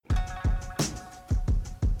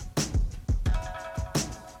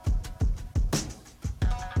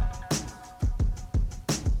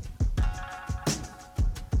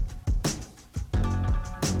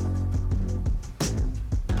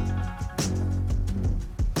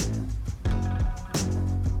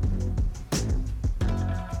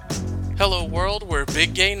Hello world, we're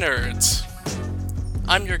big gay nerds.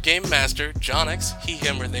 I'm your game master, Jonix, he,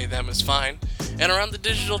 him, or they, them is fine. And around the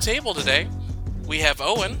digital table today, we have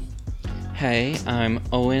Owen. Hey, I'm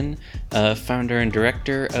Owen, founder and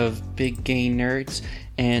director of Big Gay Nerds,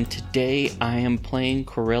 and today I am playing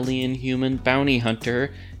Corellian human bounty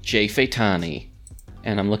hunter, Jay Faitani.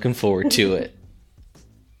 And I'm looking forward to it.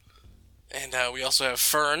 And we also have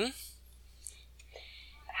Fern.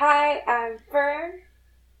 Hi, I'm Fern.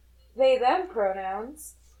 They, them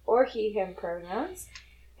pronouns, or he, him pronouns.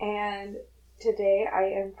 And today I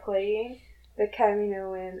am playing the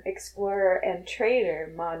Kaminoan explorer and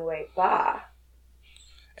trader, Manwë Ba.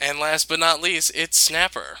 And last but not least, it's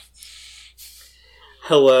Snapper.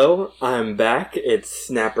 Hello, I'm back. It's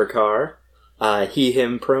Snapper Carr. He,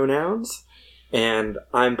 him pronouns. And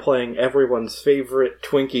I'm playing everyone's favorite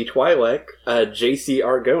Twinkie Twi'lek, JC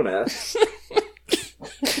Argona.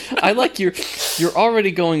 I like you're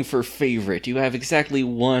already going for favorite. You have exactly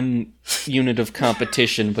one unit of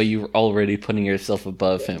competition, but you're already putting yourself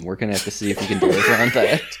above him. We're gonna have to see if you can deliver on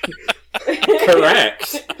that.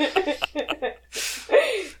 Correct.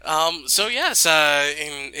 So yes,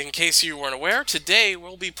 in case you weren't aware, today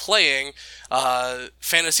we'll be playing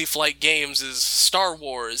Fantasy Flight Games' Star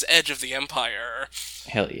Wars: Edge of the Empire.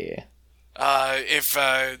 Hell yeah.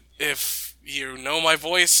 If you know my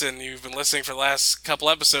voice and you've been listening for the last couple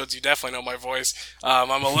episodes, you definitely know my voice. I'm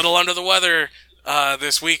a little under the weather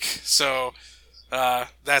this week, so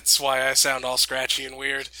that's why I sound all scratchy and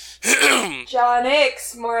weird. John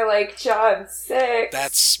X, more like John 6.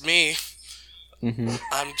 That's me. Mm-hmm.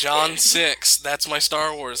 I'm John 6. That's my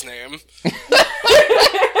Star Wars name.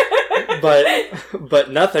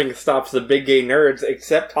 But nothing stops the big gay nerds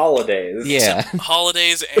except holidays. Yeah. Except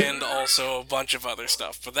holidays and also a bunch of other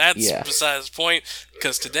stuff. But that's besides the point,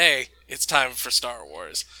 because today it's time for Star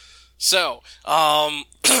Wars. So,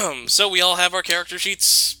 so we all have our character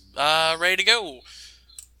sheets ready to go.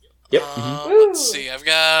 Yep. Let's see, I've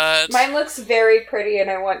got... Mine looks very pretty and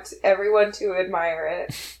I want everyone to admire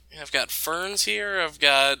it. I've got Ferns here, I've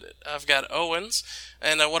got Owens,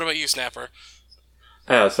 and what about you, Snapper?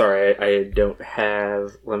 Oh, sorry, I don't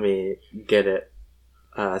have... Let me get it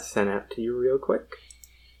sent out to you real quick.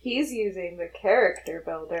 He's using the character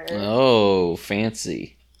builder. Oh,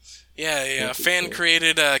 fancy. Yeah,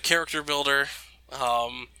 fan-created character builder.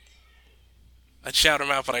 I'd shout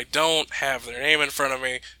them out, but I don't have their name in front of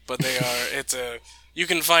me, but they are... You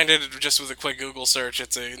can find it just with a quick Google search.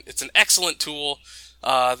 It's an excellent tool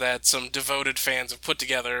that some devoted fans have put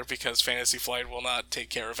together because Fantasy Flight will not take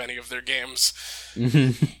care of any of their games.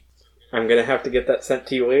 I'm gonna have to get that sent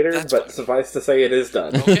to you later, but fine. Suffice to say it is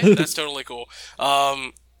done. Okay, that's totally cool.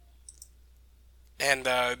 And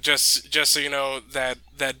just so you know, that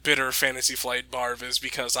bitter Fantasy Flight barb is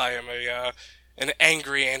because I am an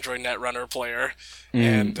angry Android Netrunner player,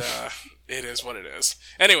 and it is what it is.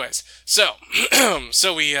 Anyways, so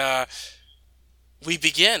we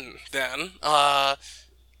begin, then.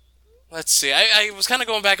 Let's see. I was kind of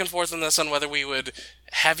going back and forth on this on whether we would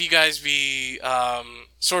have you guys be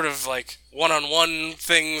sort of like one-on-one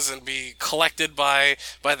things and be collected by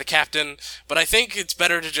the captain, but I think it's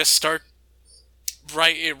better to just start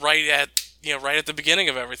right at the beginning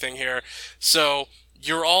of everything here. So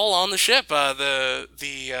you're all on the ship,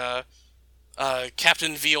 the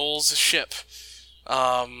Captain Viol's ship.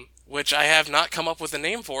 Which I have not come up with a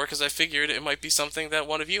name for, because I figured it might be something that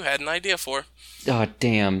one of you had an idea for. Oh,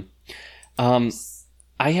 damn.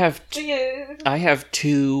 I have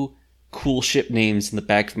two cool ship names in the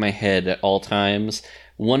back of my head at all times.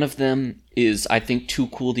 One of them is, I think, too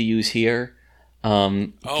cool to use here.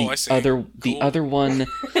 I see. The other one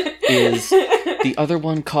is... The other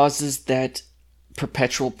one causes that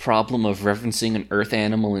perpetual problem of referencing an Earth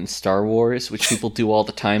animal in Star Wars, which people do all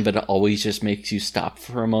the time, but it always just makes you stop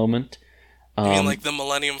for a moment. You mean like the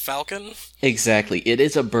Millennium Falcon? Exactly. It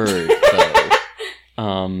is a bird, though.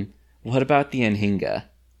 What about the Anhinga?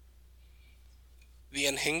 The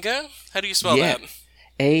Anhinga? How do you spell that?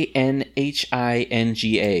 Anhinga.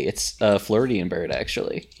 It's a Floridian bird,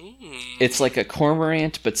 actually. It's like a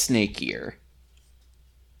cormorant, but snakier.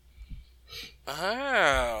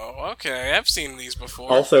 Oh, okay. I've seen these before.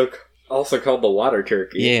 Also called the water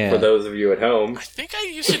turkey, for those of you at home. I think I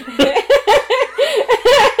used to...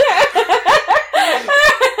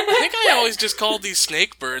 I think I always just called these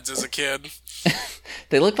snake birds as a kid.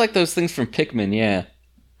 They look like those things from Pikmin, yeah.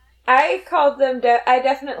 I called them... I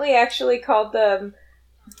definitely actually called them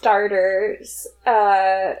darters,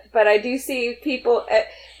 but I do see people...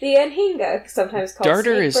 the Anhinga, sometimes called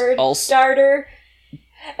darter snake bird. Also... Darter...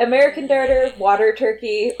 American darter, water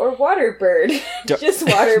turkey, or water bird. Just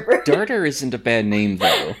water bird. Darter isn't a bad name,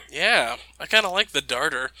 though. Yeah, I kind of like the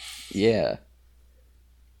darter. Yeah.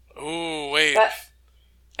 Ooh, wait.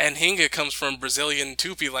 Anhinga comes from Brazilian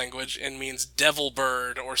Tupi language and means devil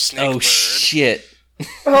bird or snake bird. Shit.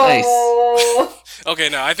 Oh. Nice. Okay,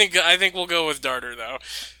 no, I think we'll go with darter though.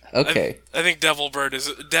 Okay. I think devil bird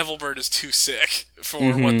is too sick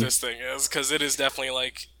for what this thing is, because it is definitely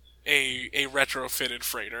like a retrofitted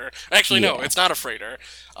freighter. Actually, no, it's not a freighter.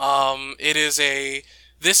 It is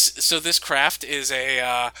this craft is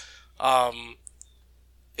a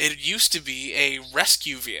it used to be a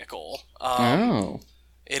rescue vehicle.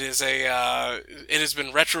 It is it has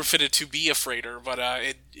been retrofitted to be a freighter, but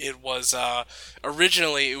it was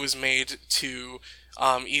originally it was made to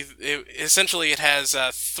essentially it has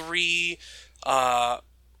three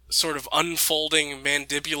sort of unfolding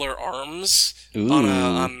mandibular arms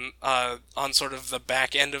on sort of the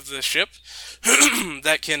back end of the ship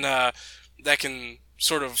that can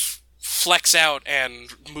sort of flex out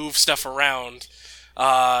and move stuff around.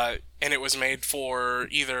 And it was made for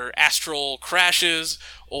either astral crashes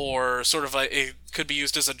or sort of it could be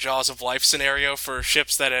used as a Jaws of Life scenario for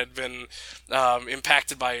ships that had been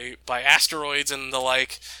impacted by asteroids and the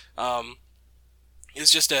like.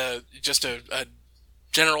 It's just a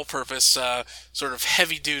general purpose sort of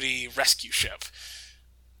heavy duty rescue ship,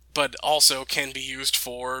 but also can be used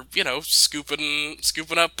for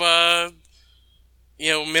scooping up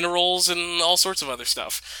minerals and all sorts of other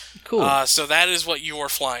stuff. Cool. So that is what you are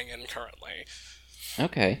flying in currently.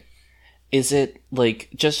 Okay. Is it, like,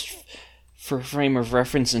 just for frame of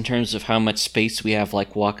reference in terms of how much space we have,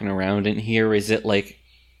 like, walking around in here, is it, like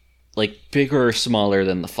bigger or smaller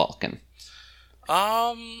than the Falcon?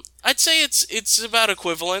 I'd say it's about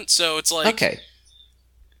equivalent, so it's like... Okay.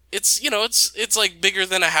 It's, it's like bigger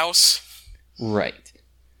than a house. Right.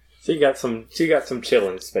 So you got some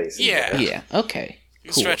chilling space. Yeah. Yeah, okay.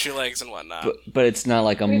 You Cool. stretch your legs and whatnot. But it's not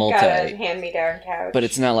like We've got a hand-me-down couch. But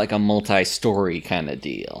it's not like a multi-story kind of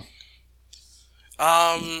deal.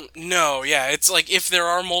 No, yeah, it's like if there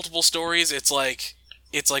are multiple stories, it's like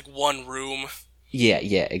one room. Yeah,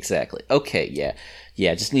 exactly. Okay, yeah.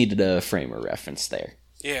 Just needed a frame of reference there.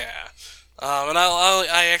 Yeah, and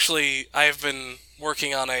I've been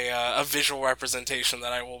working on a visual representation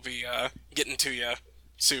that I will be getting to you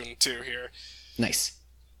soon too here. Nice.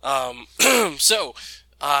 So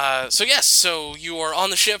yes, so you are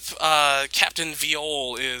on the ship. Captain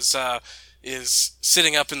Viol is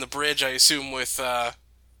sitting up in the bridge, I assume, with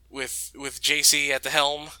JC at the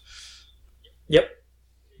helm. Yep.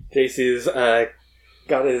 JC's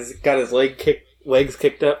got his legs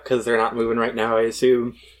kicked up because they're not moving right now. I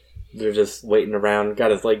assume they're just waiting around. Got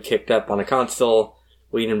his leg kicked up on a console,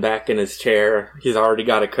 leaning back in his chair. He's already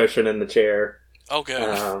got a cushion in the chair. Oh,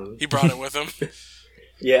 good. He brought it with him.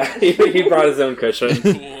 Yeah, he brought his own cushion.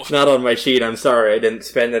 Cool. Not on my sheet, I'm sorry. I didn't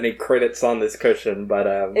spend any credits on this cushion, but...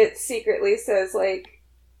 It secretly says, like,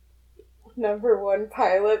 #1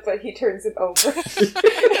 pilot, but he turns it over.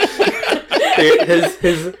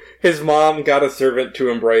 his mom got a servant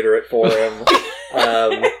to embroider it for him.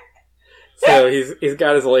 So he's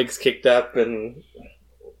got his legs kicked up and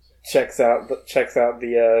checks out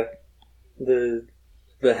the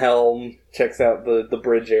helm, checks out the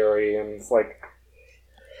bridge area, and it's like...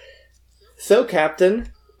 So,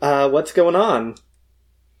 Captain, what's going on?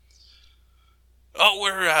 Oh,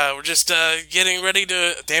 we're just getting ready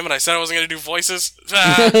to... Damn it, I said I wasn't going to do voices. Do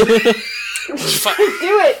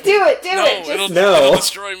it! It'll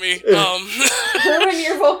destroy me. Ruin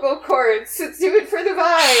your vocal cords. Do it for the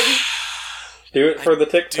Vine. Do it for the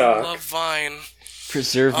TikTok. I love Vine.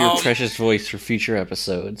 Preserve your precious voice for future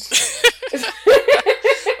episodes.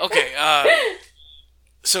 Okay,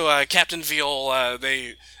 so Captain Viol,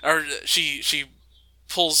 she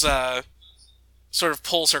pulls sort of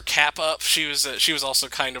pulls her cap up. She was also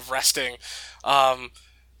kind of resting,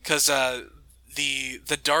 because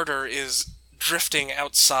the darter is drifting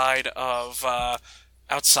outside of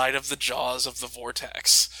the jaws of the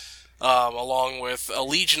vortex, along with a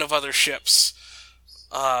legion of other ships.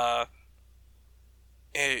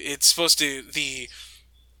 It's supposed to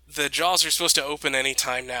the jaws are supposed to open any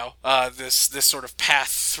time now. This sort of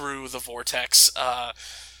path through the vortex,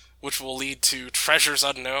 which will lead to treasures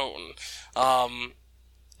unknown.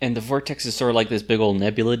 And the vortex is sort of like this big old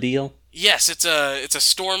nebula deal? Yes, it's a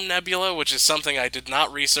storm nebula, which is something I did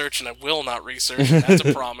not research and I will not research, and that's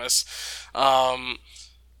a promise.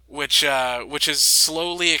 Which has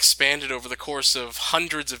slowly expanded over the course of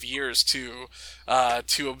hundreds of years to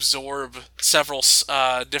absorb several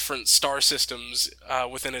different star systems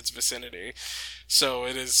within its vicinity. So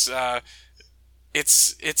it is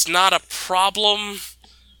it's not a problem,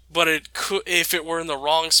 but it could, if it were in the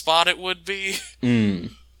wrong spot, it would be.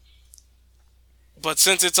 But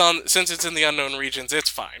since it's in the unknown regions, it's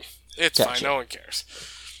fine. It's Gotcha. fine. No one cares.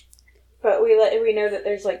 But we know that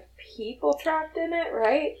there's like people trapped in it,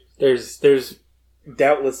 right? There's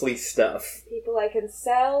doubtlessly stuff. People I can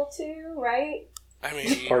sell to, right? I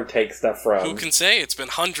mean, Or take stuff from. who can say? It's been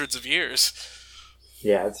hundreds of years.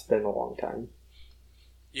 Yeah, it's been a long time.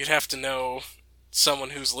 You'd have to know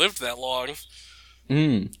someone who's lived that long.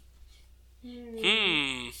 Anyways,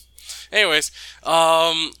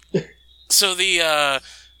 so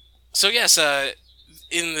yes,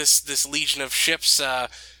 in this legion of ships,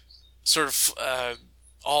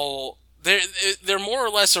 all they're more or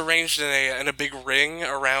less arranged in a big ring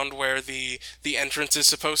around where the entrance is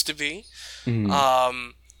supposed to be.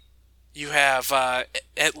 You have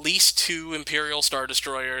at least 2 Imperial Star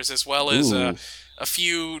Destroyers, as well as a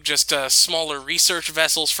few just smaller research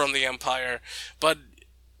vessels from the Empire. But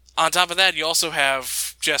on top of that, you also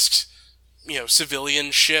have just,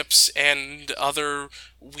 civilian ships and other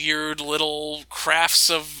weird little crafts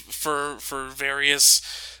for various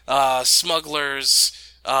smugglers.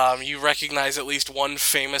 You recognize at least one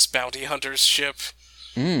famous bounty hunter's ship.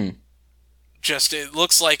 Just, it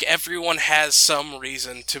looks like everyone has some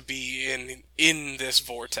reason to be in this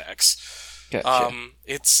vortex. Gotcha.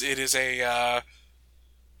 It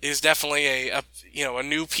is definitely a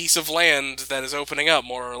new piece of land that is opening up,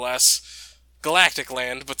 more or less. Galactic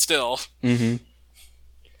land, but still. It's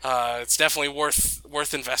definitely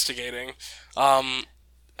worth investigating.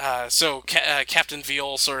 So Captain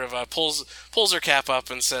Veal sort of pulls her cap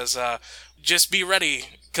up and says, "Just be ready,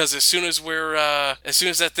 because as soon as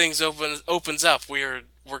that thing opens up, we're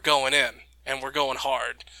going in, and we're going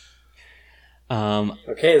hard."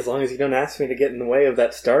 Okay, as long as you don't ask me to get in the way of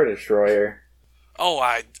that Star Destroyer. Oh,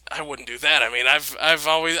 I wouldn't do that. I mean, I've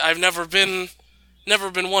never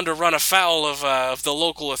been one to run afoul of the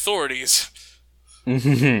local authorities.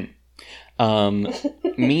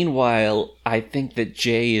 Meanwhile, I think that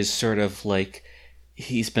Jay is sort of like,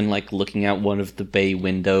 he's been like looking out one of the bay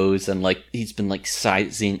windows and like he's been like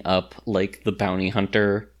sizing up like the bounty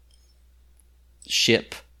hunter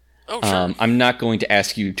ship. Oh, sure. I'm not going to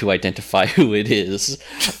ask you to identify who it is,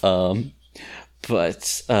 but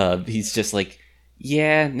he's just like,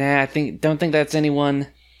 yeah, nah, don't think that's anyone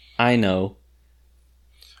I know.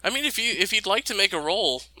 I mean, if you'd like to make a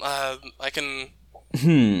roll, I can.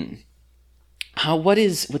 Would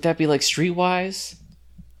that be like Streetwise?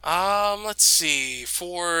 Let's see.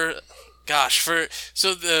 So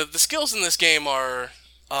the skills in this game are,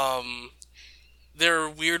 they're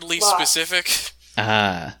weirdly specific.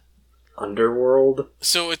 Underworld?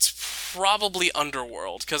 So it's probably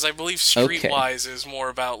Underworld, because I believe Streetwise is more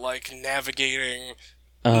about like navigating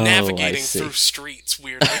through streets.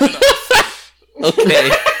 Weirdly enough. Okay.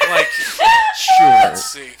 Like, Sure. let's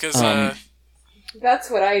see, because That's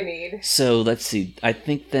what I need. So let's see. I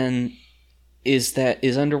think then is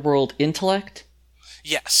Underworld intellect?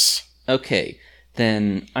 yes. Okay.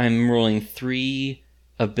 Then I'm rolling 3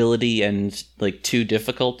 ability and like 2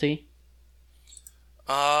 difficulty.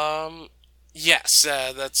 Yes.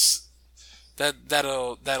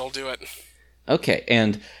 That'll do it. Okay,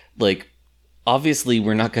 and like obviously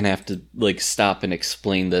we're not going to have to like stop and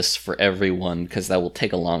explain this for everyone because that will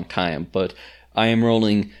take a long time, but I am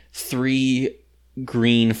rolling 3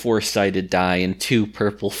 green 4-sided die and 2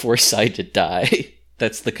 purple 4-sided die.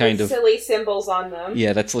 That's the kind With of silly symbols on them.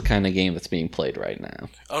 Yeah, that's the kind of game that's being played right now.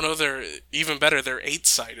 Oh no, they're even better. They're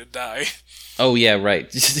 8-sided die. Oh yeah, right.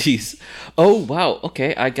 Jeez. Oh wow.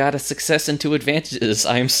 Okay, I got a success and 2 advantages.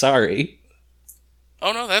 I am sorry.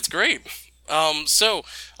 Oh no, that's great. So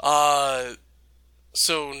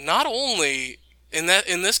not only in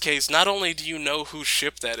this case, not only do you know whose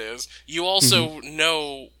ship that is, you also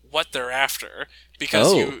know what they're after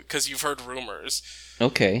because you've heard rumors.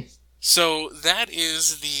 Okay. So that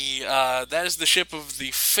is the ship of the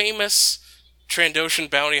famous Trandoshan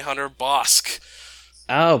bounty hunter Bosk.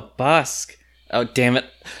 Oh, Bosk. Oh, damn it.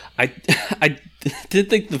 I didn't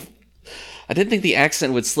think the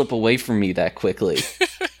accent would slip away from me that quickly.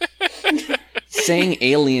 Saying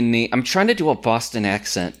alien name, I'm trying to do a Boston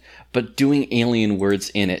accent, but doing alien words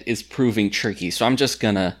in it is proving tricky. So I'm just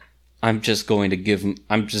gonna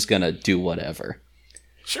do whatever.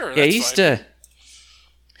 Sure. Yeah, that's fine.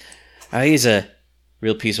 he's a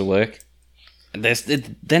real piece of work.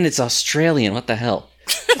 Then it's Australian. What the hell?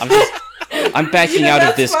 I'm backing out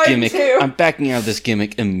of this gimmick. Too. I'm backing out of this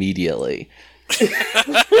gimmick immediately.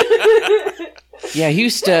 Yeah, he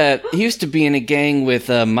used to be in a gang with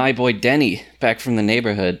my boy Denny back from the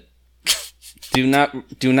neighborhood. Do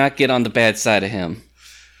not get on the bad side of him.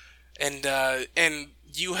 And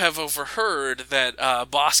you have overheard that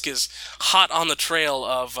Bosk is hot on the trail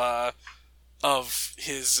of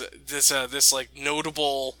his this like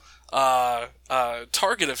notable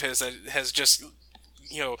target of his that has just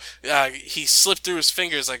he slipped through his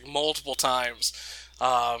fingers like multiple times.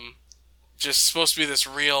 Just supposed to be this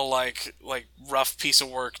real like rough piece of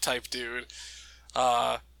work type dude.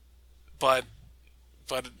 But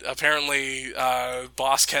apparently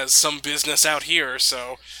Bosk has some business out here,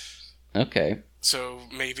 so Okay. so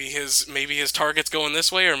maybe his target's going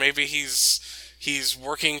this way, or maybe he's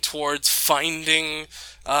working towards finding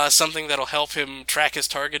something that'll help him track his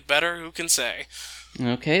target better. Who can say?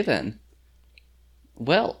 Okay then.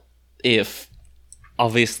 Well, if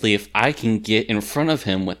I can get in front of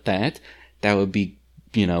him with that would be,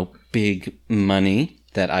 big money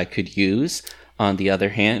that I could use. On the other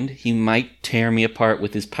hand, he might tear me apart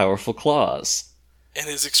with his powerful claws. And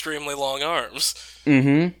his extremely long arms.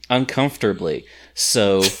 Mm-hmm. Uncomfortably.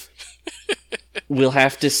 So, we'll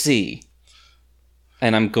have to see.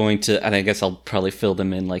 And I guess I'll probably fill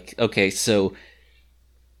them in like, okay, so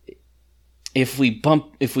if we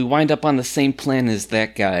wind up on the same plan as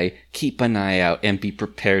that guy, keep an eye out and be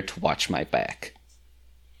prepared to watch my back.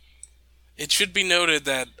 It should be noted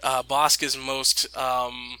that Bosk is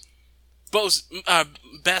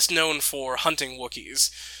best known for hunting Wookiees.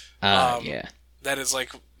 Yeah. That is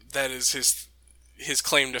his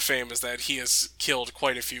claim to fame, is that he has killed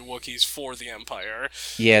quite a few Wookiees for the Empire.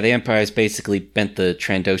 Yeah, the Empire's basically bent the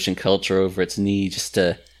Trandoshan culture over its knee just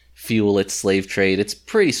to fuel its slave trade. It's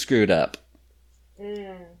pretty screwed up.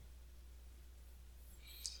 Mm.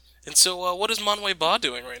 And so, what is Manwe Ba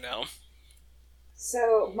doing right now?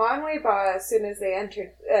 So Manwe Ba, as soon as he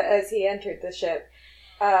entered the ship,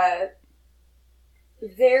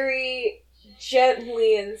 very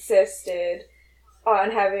gently insisted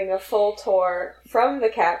on having a full tour from the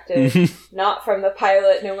captain, not from the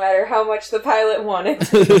pilot, no matter how much the pilot wanted.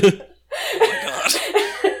 Oh my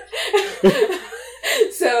god.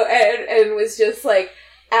 So, and was just like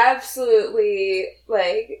absolutely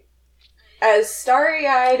like as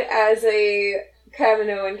starry-eyed as a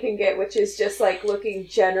Kaminoan can get, which is just like looking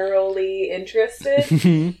generally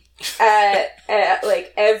interested at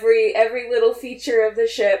like every little feature of the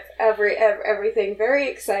ship, everything, very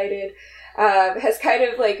excited. Has kind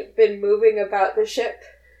of like been moving about the ship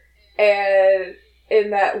and in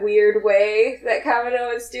that weird way that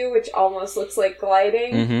Kaminoans do, which almost looks like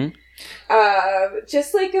gliding.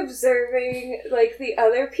 Just like observing like the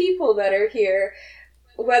other people that are here,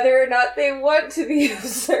 whether or not they want to be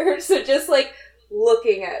observed. So just like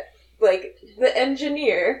looking at like the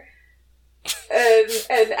engineer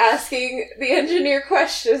and asking the engineer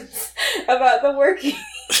questions about the work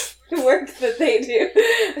that they do.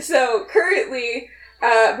 So currently,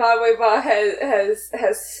 Manwe Ba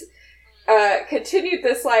has continued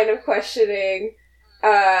this line of questioning,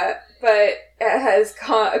 but has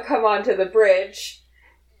come onto the bridge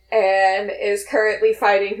and is currently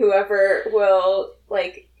fighting whoever will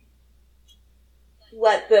like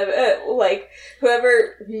let them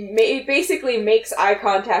whoever basically makes eye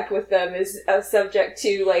contact with them is subject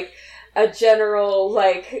to like a general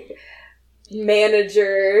like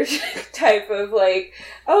manager type of like,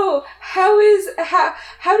 oh, how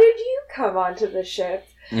did you come onto the ship?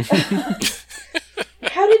 How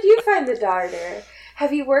did you find the darter?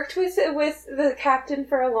 Have you worked with the captain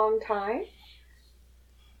for a long time?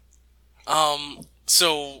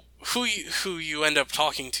 So who you end up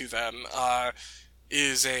talking to then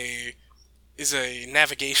is a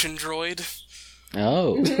navigation droid.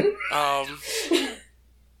 Oh.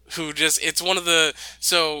 Who just, it's one of the,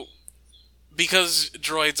 so because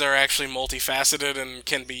droids are actually multifaceted and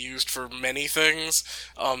can be used for many things,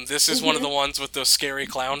 this is one of the ones with those scary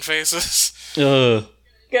clown faces. Good.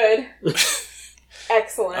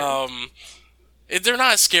 Excellent. They're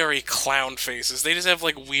not scary clown faces. They just have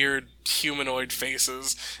like weird humanoid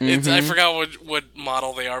faces. I forgot what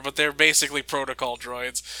model they are, but they're basically protocol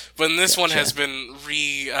droids. But this one has been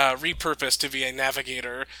repurposed to be a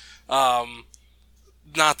navigator.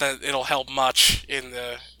 Not that it'll help much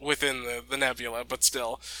within the nebula, but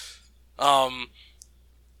still. Then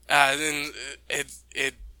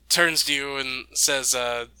it turns to you and says,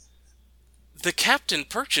 "The captain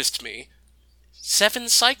purchased me 7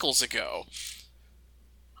 cycles ago.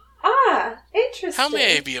 Ah, interesting. How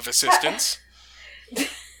may I be of assistance?"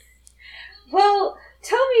 Well,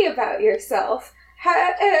 tell me about yourself.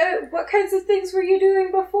 What kinds of things were you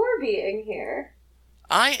doing before being here?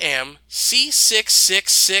 I am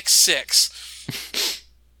C6666.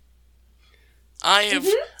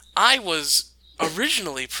 I was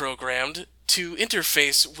originally programmed to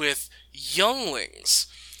interface with younglings,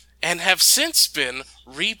 and have since been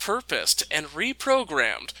repurposed and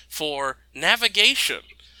reprogrammed for navigation,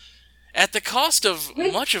 at the cost of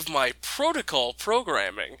much of my protocol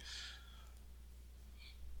programming.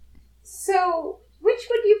 So, which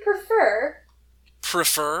would you prefer?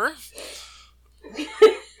 Prefer?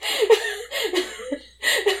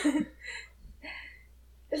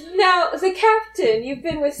 Now, the captain, you've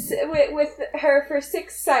been with her for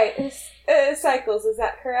 6 cycles, is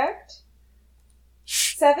that correct?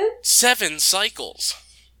 7? 7 cycles.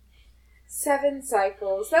 7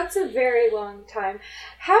 cycles. That's a very long time.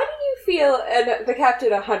 How do you feel, and the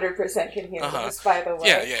captain 100% can hear this, by the way.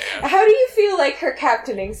 Yeah. How do you feel like her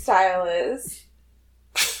captaining style is?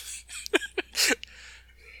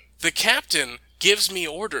 The captain gives me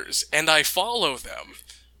orders, and I follow them.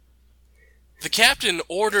 The captain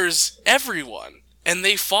orders everyone, and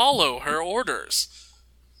they follow her orders.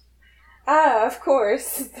 Ah, of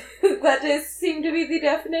course. That does seem to be the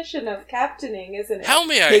definition of captaining, isn't it? How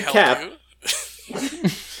may I help Cap. you?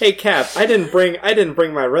 Hey Cap, I didn't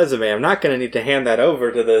bring my resume. I'm not gonna need to hand that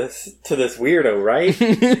over to this weirdo, right?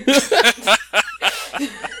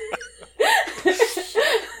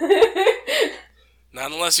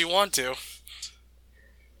 Not unless you want to.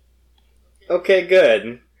 Okay,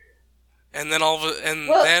 good. And then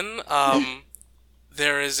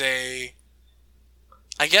there is a.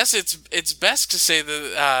 I guess it's best to say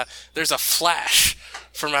that there's a flash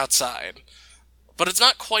from outside, but it's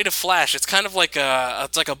not quite a flash. It's kind of like a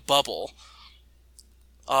bubble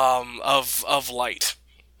of light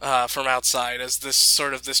from outside as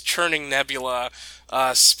this churning nebula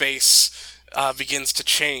space begins to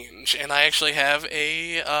change, and I actually have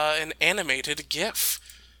an animated GIF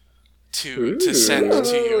to send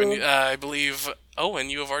to you, and I believe, Owen,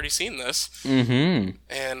 you have already seen this. Mm-hmm.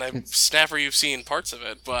 And Snapper, you've seen parts of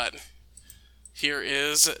it, but here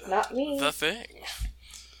is Not me. the thing.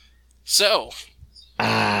 So,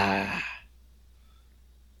 the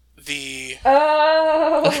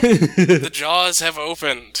jaws have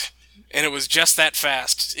opened, and it was just that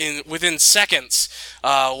fast. Within seconds,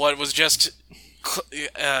 what was just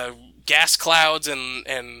gas clouds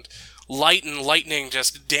and light and lightning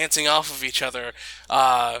just dancing off of each other,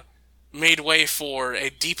 made way for a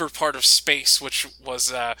deeper part of space, which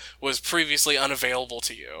was previously unavailable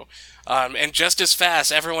to you. And just as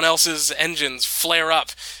fast, everyone else's engines flare up,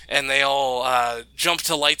 and they all jump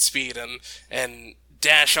to light speed and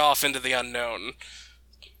dash off into the unknown.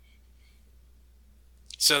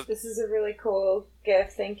 So This is a really cool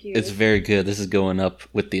gift, thank you. It's very good. This is going up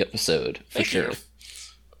with the episode, for Thank sure. you.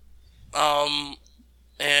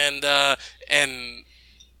 And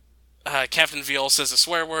Captain Viol says a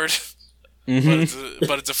swear word, Mm-hmm.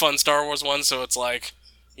 but it's a fun Star Wars one, so it's like,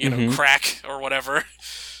 Mhm. crack or whatever.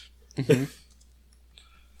 Mhm.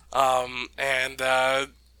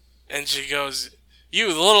 And she goes,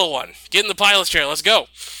 "You, the little one, get in the pilot's chair. Let's go."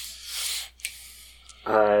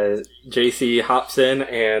 JC hops in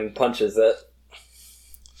and punches it.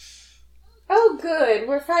 Oh, good.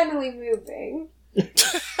 We're finally moving.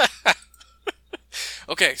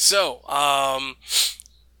 Okay, so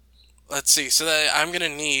let's see. So I'm gonna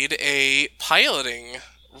need a piloting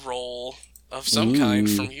roll of some kind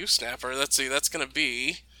Ooh. from you, Snapper. Let's see. That's gonna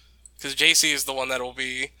be, because JC is the one that will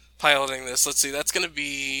be piloting this. Let's see. That's gonna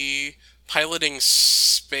be piloting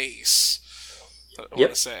space. I want Yep.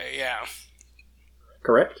 to say, yeah.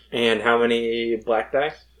 Correct. And how many black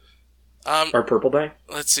die? Or purple die?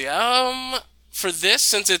 Let's see. For this,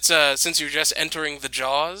 since you're just entering the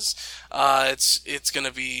jaws, it's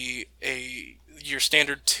gonna be your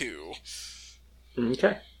standard 2.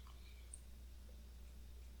 Okay.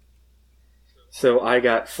 So I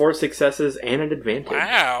got 4 successes and an advantage.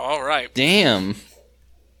 Wow. All right. Damn.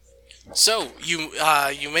 So you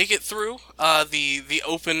make it through the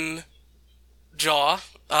open jaw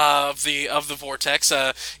of the vortex.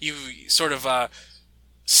 You sort of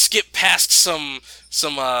skip past some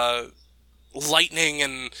lightning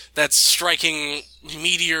and that's striking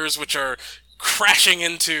meteors, which are crashing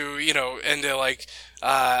into like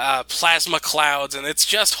plasma clouds, and it's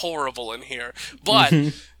just horrible in here. But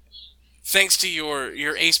thanks to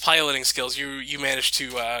your ace piloting skills, you managed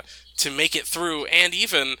to make it through, and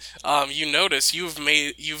even you notice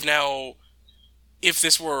you've now, if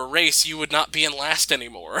this were a race, you would not be in last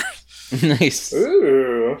anymore. Nice.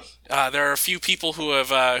 Ooh. There are a few people who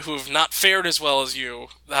have not fared as well as you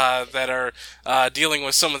that are dealing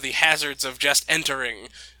with some of the hazards of just entering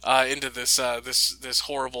into this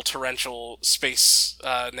horrible torrential space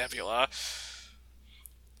nebula.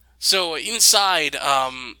 So inside,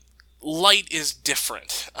 light is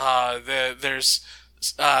different. There's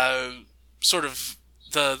sort of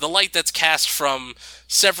the light that's cast from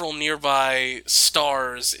several nearby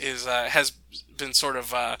stars has been sort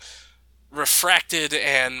of refracted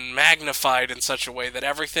and magnified in such a way that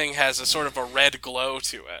everything has a sort of a red glow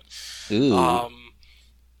to it. Ooh.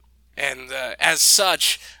 And as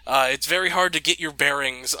such, it's very hard to get your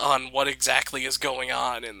bearings on what exactly is going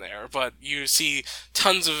on in there. But you see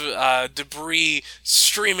tons of debris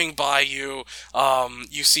streaming by you.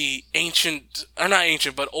 You see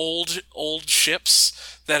old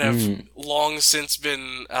ships that have long since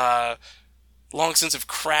have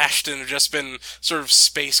crashed and have just been sort of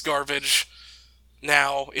space garbage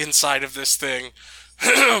now inside of this thing.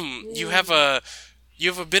 You have a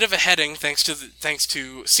bit of a heading thanks to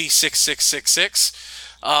C6666,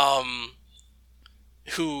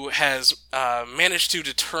 who has managed to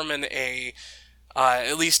determine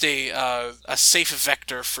at least a safe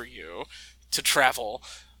vector for you to travel.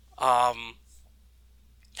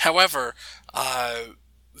 However,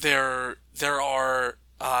 there are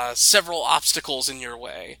several obstacles in your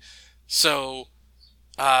way. So,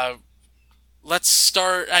 let's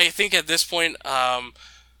start. I think at this point, I'm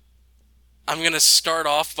going to start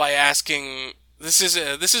off by asking. This is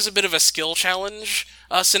a bit of a skill challenge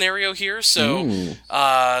scenario here. So,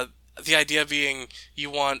 the idea being you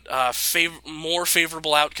want more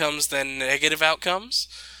favorable outcomes than negative outcomes.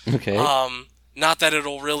 Okay. Not that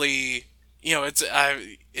it'll really,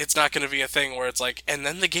 it's not going to be a thing where it's like, and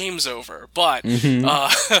then the game's over. But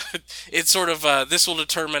it's sort of this will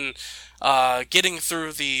determine getting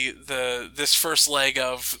through this first leg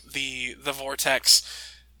of the vortex,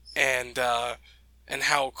 and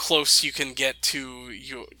how close you can get to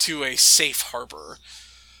a safe harbor.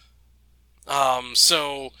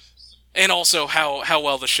 And also how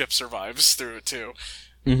well the ship survives through it too.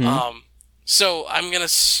 So I'm gonna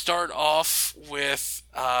start off with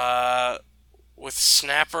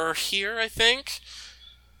Snapper here, I think.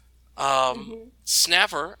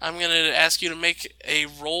 Snapper, I'm gonna ask you to make a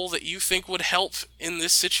roll that you think would help in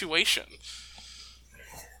this situation.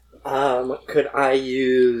 Could I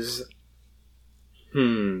use...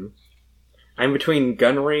 I'm between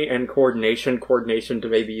gunnery and coordination. Coordination to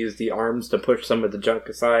maybe use the arms to push some of the junk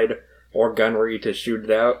aside, or gunnery to shoot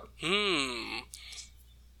it out.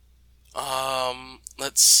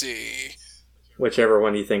 Let's see. Whichever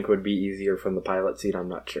one you think would be easier from the pilot seat, I'm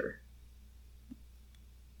not sure.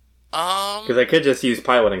 Because I could just use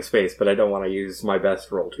piloting space, but I don't want to use my best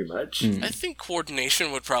roll too much. I think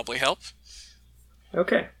coordination would probably help.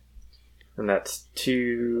 Okay. And that's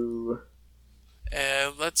 2...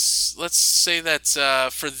 Let's say that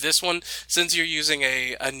for this one, since you're using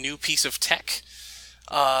a new piece of tech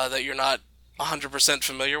that you're not 100%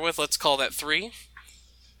 familiar with, let's call that 3.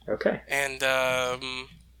 Okay. And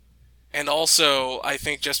also, I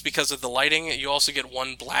think just because of the lighting, you also get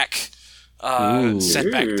 1 black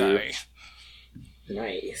setback die.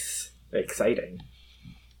 Nice. Exciting.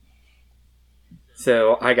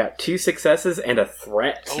 So, I got 2 successes and a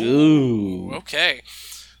threat. Ooh. Okay.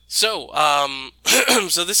 So,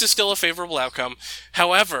 so this is still a favorable outcome.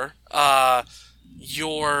 However,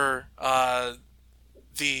 your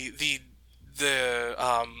the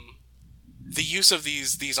use of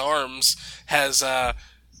these arms has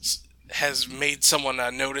made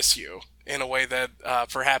someone notice you in a way that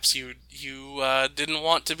perhaps you didn't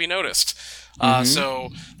want to be noticed. So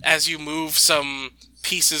as you move some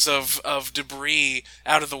pieces of debris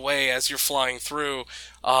out of the way as you're flying through,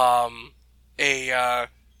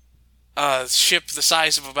 a ship the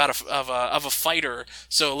size of about a fighter,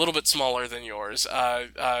 so a little bit smaller than yours,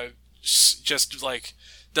 just like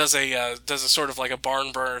does a sort of like a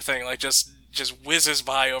barn burner thing, like just whizzes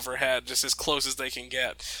by overhead, just as close as they can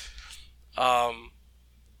get. And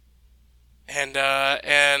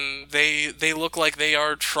they look like they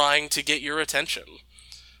are trying to get your attention.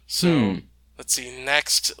 So let's see.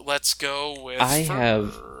 Next, let's go with. I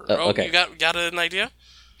have. Okay. You got an idea?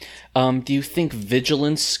 Do you think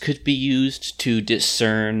vigilance could be used to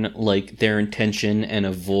discern like their intention and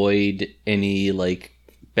avoid any like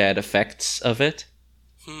bad effects of it?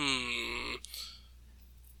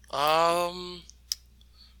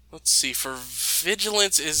 Let's see. For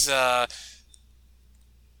vigilance is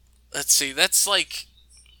let's see. That's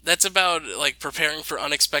about like preparing for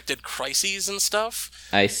unexpected crises and stuff.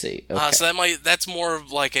 I see. Okay. So that's more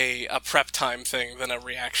of like a prep time thing than a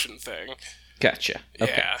reaction thing. Gotcha.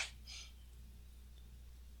 Okay. Yeah.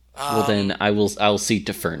 Well, then I'll cede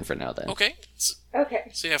to Fern for now. Then. Okay.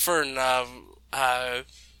 Okay. So yeah, Fern,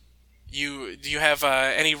 do you have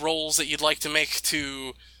any roles that you'd like to make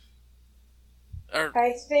to?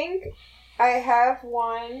 I think I have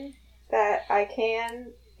one that I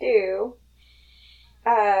can do.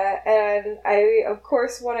 And I, of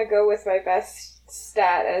course, want to go with my best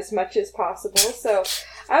stat as much as possible, so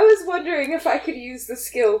I was wondering if I could use the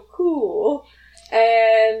skill Cool,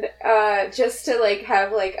 and just to, like,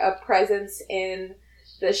 have, like, a presence in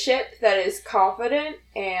the ship that is confident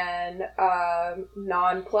and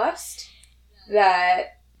nonplussed,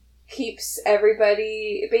 that keeps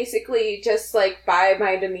everybody, basically, just, like, by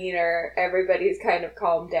my demeanor, everybody's kind of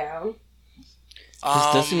calmed down.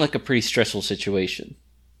 This does seem like a pretty stressful situation.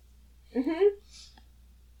 Mm-hmm.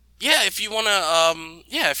 Yeah, if you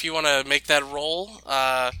wanna make that roll,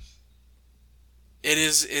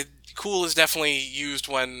 Cool is definitely used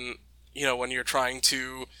when you're trying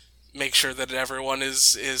to make sure that everyone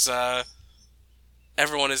is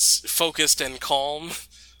focused and calm,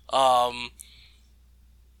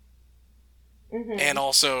 Mm-hmm. and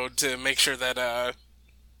also to make sure that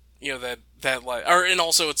and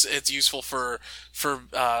also it's useful for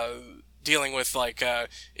dealing with, like,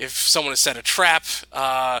 if someone has set a trap.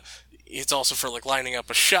 It's also for, like, lining up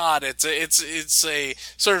a shot. It's a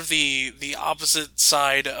sort of the opposite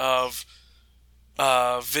side of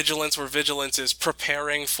vigilance, where vigilance is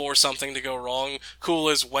preparing for something to go wrong. Cool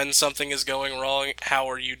is when something is going wrong. How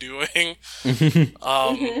are you doing?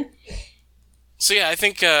 So yeah, I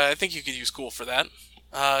think you could use Cool for that.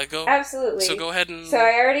 Absolutely. So go ahead and. So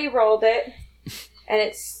I already rolled it, and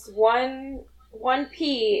it's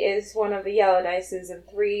 1P is one of the yellow dices, and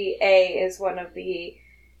 3A is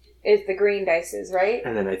the green dices, right?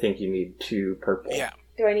 And then I think you need 2 purple. Yeah.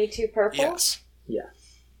 Do I need 2 purple? Yes. Yeah.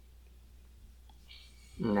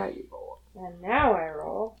 Now you roll. And now I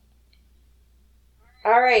roll.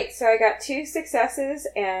 Alright, so I got 2 successes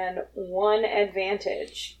and 1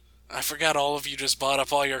 advantage. I forgot all of you just bought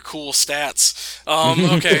up all your cool stats.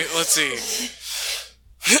 Okay, let's see.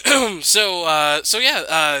 So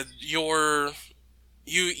yeah,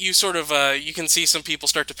 you sort of you can see some people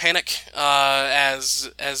start to panic as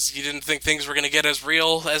you didn't think things were going to get as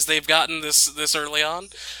real as they've gotten this early on.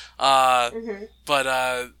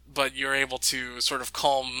 But you're able to sort of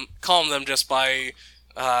calm them just by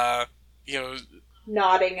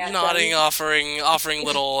nodding at them. offering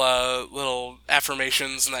little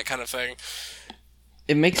affirmations and that kind of thing.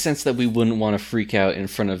 It makes sense that we wouldn't want to freak out in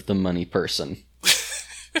front of the money person.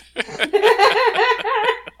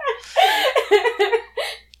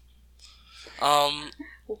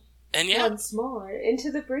 And yeah. Once more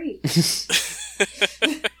into the breach.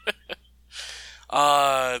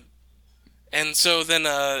 And so then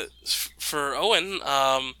for Owen,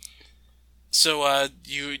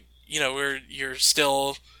 you're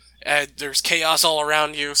still there's chaos all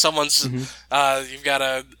around you. Someone's you've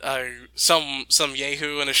got some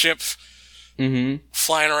Yahoo in a ship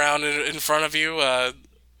flying around in front of you.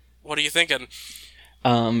 What are you thinking?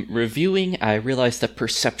 Reviewing, I realized that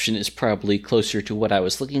perception is probably closer to what I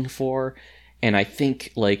was looking for, and I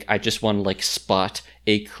think, like, I just want to, like, spot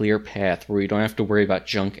a clear path where we don't have to worry about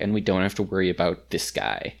junk and we don't have to worry about this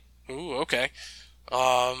guy. Ooh, okay.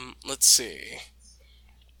 Let's see.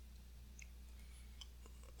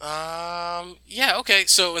 Yeah, okay,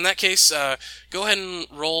 so in that case, go ahead and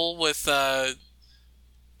roll with,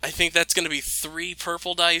 I think that's going to be 3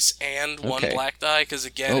 purple dice and 1 black die, because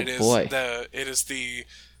again, the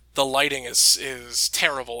lighting is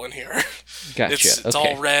terrible in here. Gotcha. It's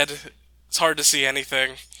all red. It's hard to see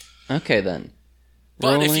anything. Okay, then.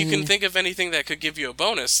 But if you can think of anything that could give you a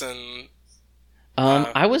bonus, then...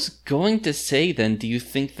 I was going to say, then, do you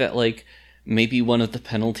think that, like, maybe one of the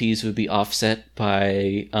penalties would be offset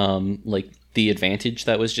by, like, the advantage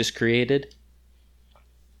that was just created?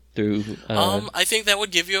 Through, I think that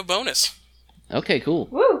would give you a bonus. Okay, cool.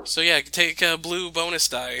 Woo! So yeah, take a blue bonus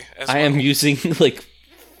die as well. I am using, like,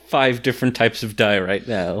 5 different types of die right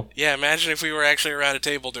now. Yeah, imagine if we were actually around a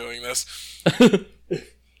table doing this.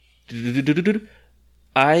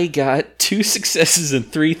 I got 2 successes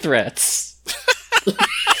and 3 threats.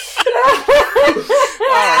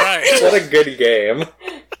 Alright. What a good game.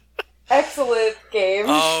 Excellent game.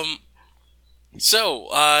 So,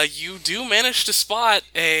 you do manage to spot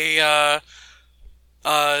a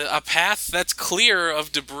path that's clear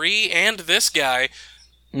of debris and this guy,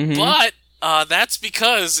 but that's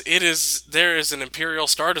because there is an Imperial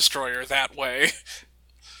Star Destroyer that way.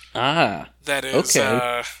 Ah, that is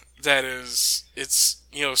okay. It's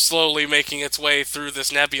slowly making its way through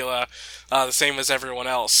this nebula, the same as everyone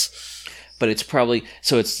else. But it's probably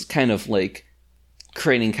so it's kind of like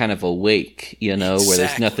creating kind of a wake, Exactly. where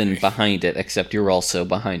there's nothing behind it except you're also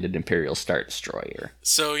behind an Imperial Star Destroyer.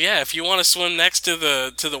 So yeah, if you want to swim next to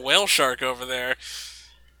the whale shark over there,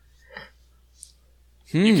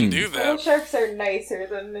 You can do Whale that. sharks are nicer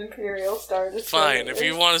than Imperial Star Destroyers. Fine. If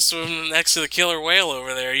you want to swim next to the killer whale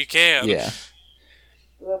over there, you can. Yeah.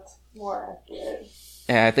 That's more accurate.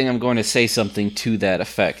 Yeah, I think I'm going to say something to that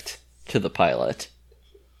effect to the pilot.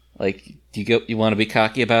 Like, you want to be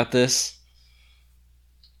cocky about this?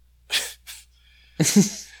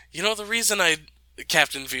 You know, the reason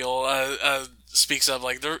Captain Veal speaks up,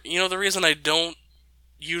 like, the reason I don't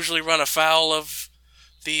usually run afoul of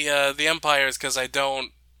the Empire is because I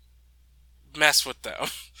don't mess with them.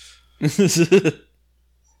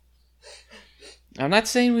 I'm not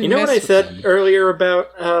saying we. You know what I mess with said them. earlier about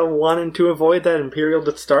wanting to avoid that Imperial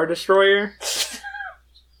Star Destroyer?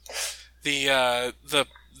 The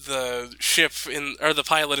ship or the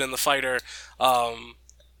pilot in the fighter,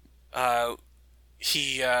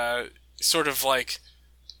 he sort of like,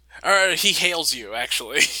 or he hails you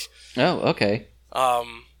actually. Oh, okay.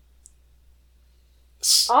 On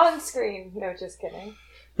screen. No, just kidding.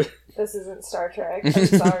 This isn't Star Trek. I'm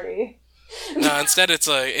sorry. No, instead it's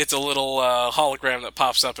a little hologram that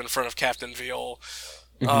pops up in front of Captain Veal,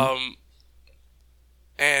 and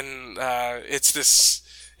it's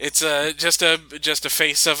just a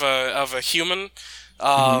face of a human,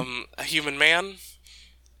 a human man,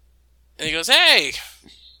 and he goes, "Hey,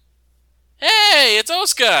 it's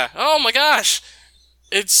Oska! Oh my gosh,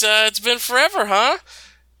 it's been forever, huh?"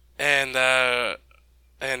 And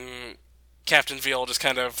Captain Veal just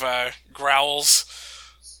kind of growls.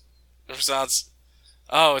 And responds,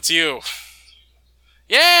 "Oh, it's you.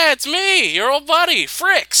 Yeah, it's me, your old buddy,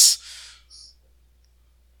 Fricks.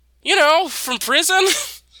 You know, from prison."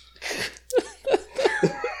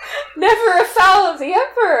 Never afoul of the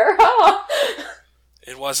Emperor, huh?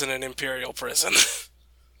 It wasn't an Imperial prison.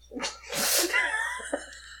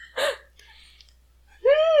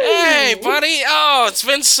 Hey, buddy! Oh, it's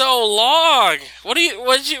been so long. What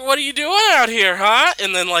are you doing out here, huh?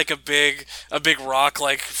 And then like a big rock,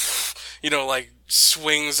 like, like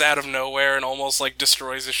swings out of nowhere and almost like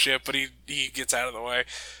destroys the ship, but he gets out of the way.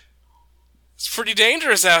 It's pretty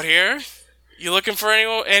dangerous out here. You looking for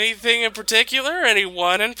anything in particular?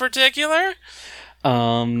 Anyone in particular?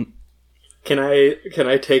 Um, Can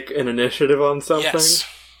I take an initiative on something? Yes.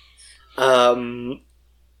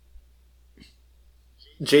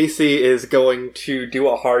 JC is going to do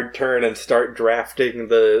a hard turn and start drafting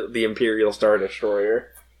the Imperial Star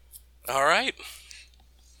Destroyer. All right.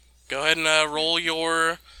 Go ahead and roll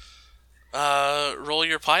your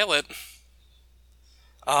pilot.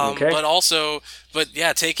 Okay.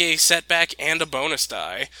 But take a setback and a bonus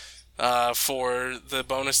die for the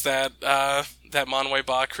bonus that Monway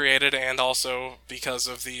Ba created, and also because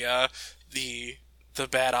of the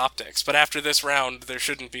bad optics. But after this round, there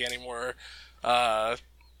shouldn't be any more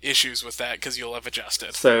issues with that because you'll have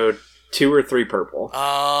adjusted. So 2 or 3 purple.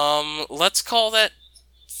 Let's call that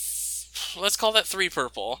 3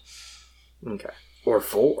 purple. Okay. Or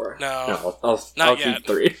 4. No, I'll yet. keep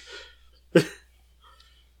 3.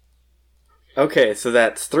 Okay, so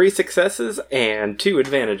that's 3 successes and 2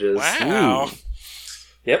 advantages. Wow. Ooh.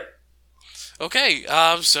 Yep. Okay,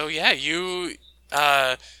 so yeah, you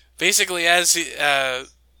basically as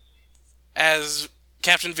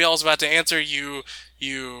Captain Veal's about to answer, you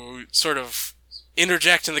sort of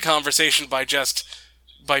interject in the conversation by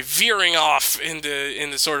veering off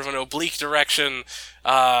into sort of an oblique direction.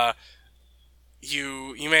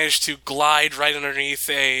 You manage to glide right underneath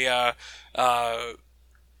a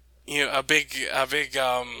big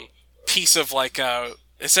piece of like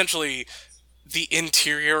essentially the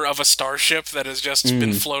interior of a starship that has just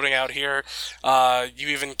been floating out here. You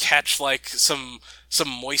even catch like some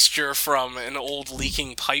moisture from an old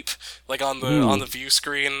leaking pipe, like on the view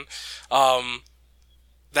screen.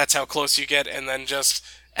 That's how close you get, and then just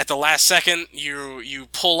at the last second, you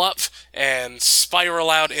pull up and spiral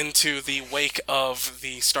out into the wake of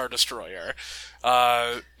the Star Destroyer,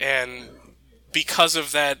 and because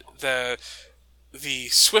of that, the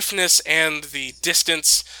swiftness and the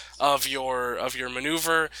distance of your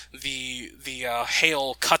maneuver, the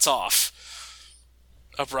hail cuts off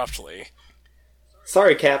abruptly.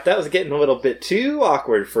 Sorry, Cap, that was getting a little bit too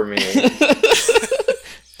awkward for me.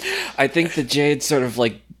 I think the Jade sort of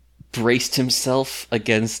like braced himself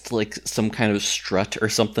against like some kind of strut or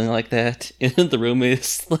something like that in the room.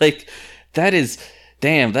 Is like, that is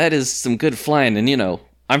some good flying, and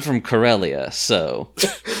I'm from Corellia, so.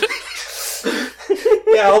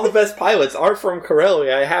 Yeah, all the best pilots are from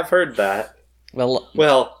Corellia. I have heard that.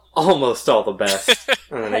 Well, almost all the best.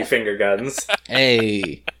 And then he finger guns.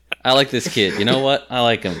 Hey, I like this kid. You know what? I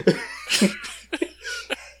like him.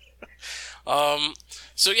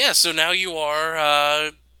 So now you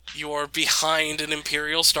you're behind an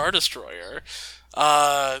Imperial Star Destroyer.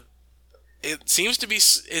 It seems to be.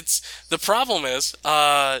 The problem is,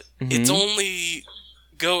 it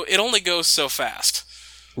only goes so fast.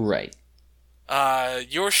 Right.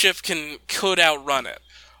 Your ship could outrun it,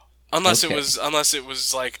 unless it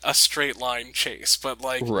was like a straight line chase. But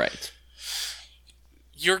like, right,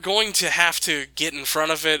 you're going to have to get in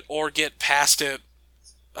front of it or get past it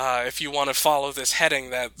if you want to follow this heading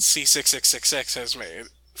that C6666 has made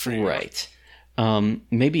for you. Right.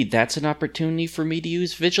 Maybe that's an opportunity for me to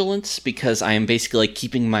use vigilance, because I am basically like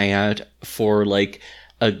keeping my eye out for like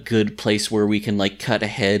a good place where we can like cut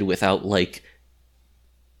ahead without like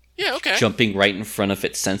jumping right in front of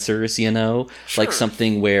its sensors, you know? Sure. Like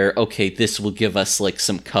something where, okay, this will give us like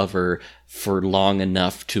some cover for long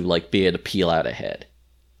enough to like be able to peel out ahead.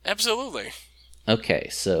 Absolutely. Okay,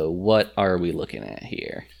 so what are we looking at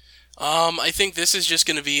here? I think this is just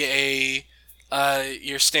going to be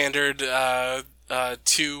your standard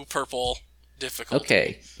 2 purple difficulty.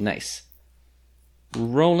 Okay, nice.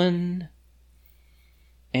 Rolling.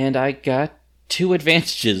 And I got 2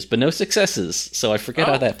 advantages, but no successes, so I forget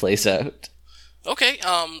how that plays out. Okay,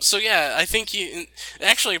 so yeah, I think it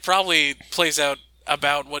actually probably plays out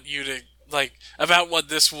about what about what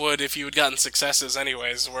this would if you had gotten successes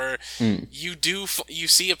anyways, where you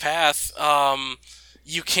see a path,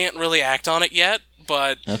 you can't really act on it yet,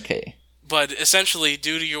 but essentially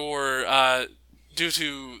due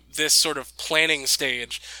to this sort of planning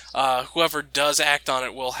stage, whoever does act on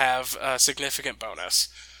it will have a significant bonus.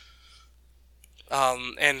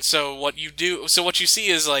 And so what you see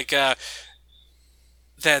is like that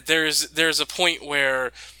there's a point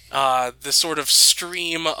where the sort of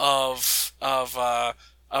stream of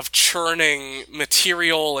churning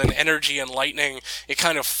material and energy and lightning, it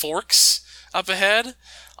kind of forks up ahead.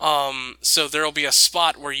 So there'll be a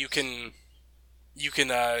spot where you can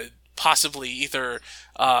possibly either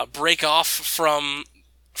break off from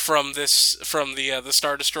the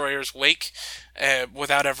Star Destroyer's wake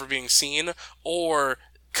without ever being seen, or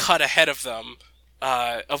cut ahead of them,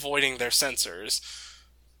 avoiding their sensors.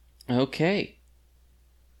 Okay.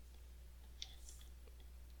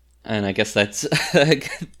 And I guess that's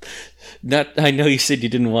not. I know you said you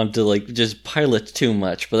didn't want to like just pilot too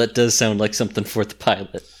much, but that does sound like something for the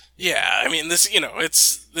pilot. Yeah, I mean this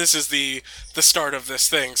is the start of this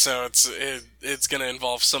thing, so it's going to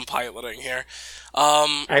involve some piloting here.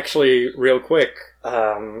 Actually, real quick,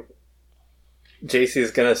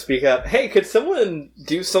 JC's gonna speak up. Hey, could someone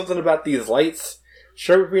do something about these lights?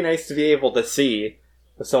 Sure would be nice to be able to see.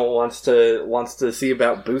 If someone wants to see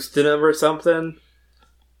about boosting them or something.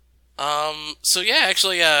 So yeah,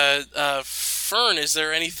 actually, Fern, is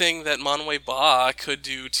there anything that Manwë Ba could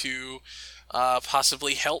do to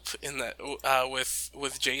possibly help in that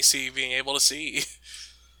with JC being able to see?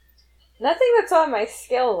 Nothing that's on my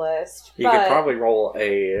skill list. You could probably roll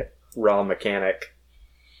a raw mechanic.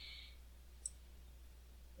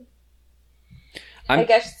 I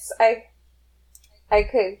guess I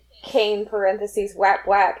could cane parentheses whap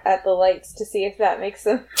whap at the lights to see if that makes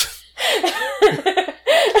them.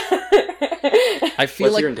 I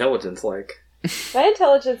feel What's your intelligence like? My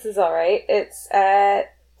intelligence is alright. It's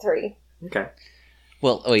at 3. Okay.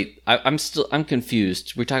 Well, wait. I'm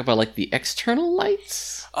confused. We're talking about like the external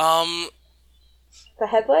lights. The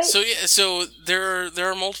headlights. So there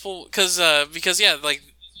are multiple because like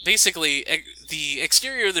basically the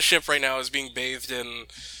exterior of the ship right now is being bathed in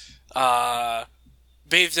a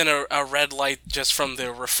red light just from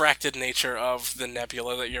the refracted nature of the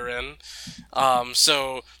nebula that you're in.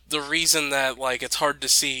 So the reason that like it's hard to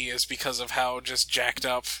see is because of how just jacked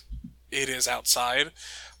up it is outside.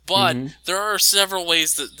 But there are several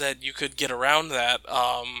ways that you could get around that.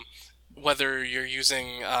 Whether you're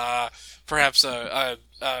using perhaps a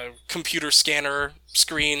computer scanner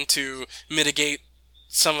screen to mitigate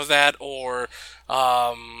some of that, or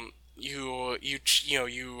you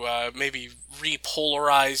maybe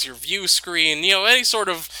repolarize your view screen, any sort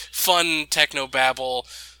of fun technobabble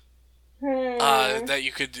that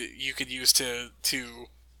you could use to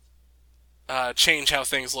change how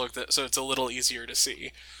things look so it's a little easier to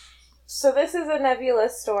see. So this is a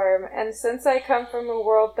nebulous storm, and since I come from a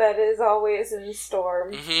world that is always in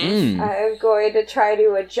storm, I'm going to try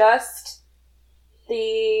to adjust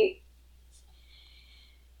the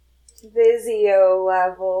Vizio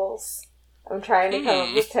levels. I'm trying to come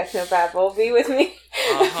up with technobabble. Be with me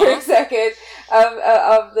for a second.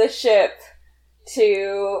 Of the ship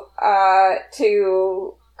to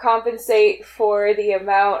compensate for the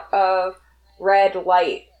amount of red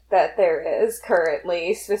light that there is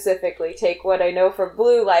currently, specifically take what I know from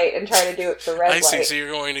blue light and try to do it for red light. I see, so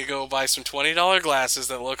you're going to go buy some $20 glasses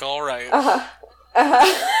that look alright.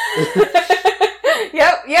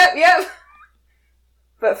 Yep.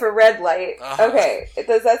 But for red light. Okay,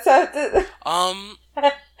 does that sound...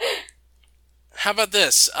 How about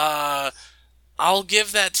this? I'll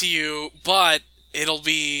give that to you, but it'll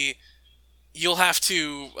have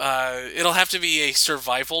to be a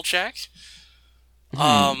survival check. Hey,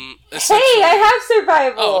 I have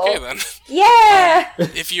survival! Oh, okay then. Yeah!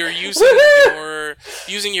 If you're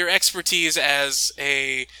using your expertise as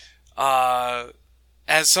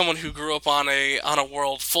as someone who grew up on a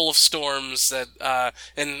world full of storms that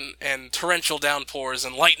and torrential downpours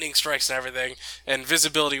and lightning strikes and everything, and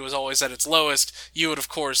visibility was always at its lowest, you would of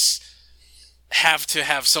course have to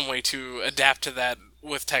have some way to adapt to that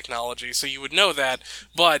with technology, so you would know that,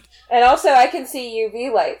 but... And also I can see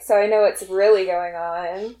UV light, so I know what's really going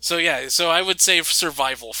on. So yeah, so I would say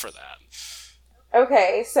survival for that.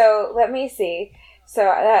 Okay, so let me see. So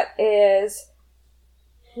that is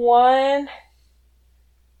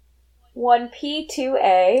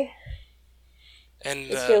 1P2A. And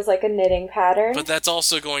this feels like a knitting pattern. But that's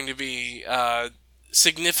also going to be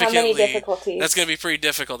significantly... How many difficulties? That's going to be pretty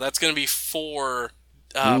difficult. That's going to be 4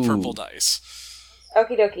 purple dice.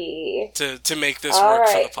 Okie dokie. To make this work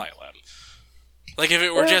for the pilot. Like, if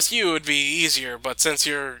it were just you, it would be easier, but since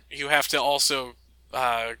you have to also...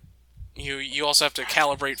 you also have to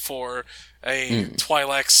calibrate for a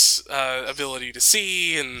Twi'lek's ability to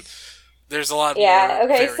see, and there's a lot more okay,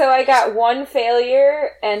 variables. So I got 1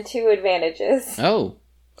 failure and 2 advantages. Oh.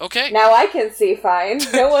 Okay. Now I can see fine.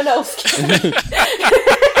 No one else can.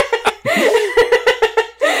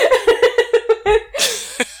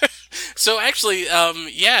 So actually,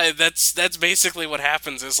 that's basically what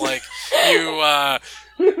happens. Is like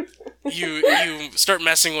you start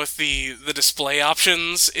messing with the display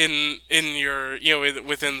options in your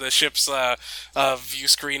within the ship's view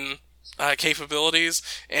screen capabilities,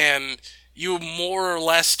 and you more or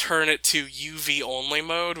less turn it to UV only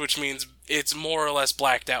mode, which means it's more or less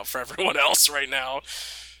blacked out for everyone else right now.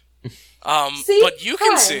 But you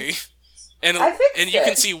can see, and you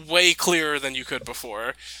can see way clearer than you could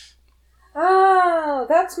before. Oh,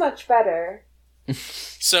 that's much better.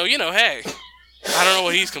 So, hey, I don't know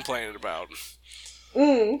what he's complaining about.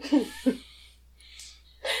 Well,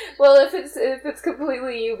 if it's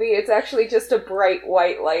completely UV, it's actually just a bright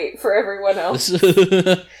white light for everyone else.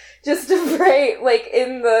 Just a bright, like,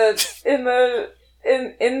 in the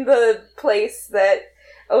place that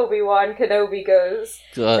Obi-Wan Kenobi goes.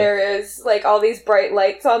 God. There is, like, all these bright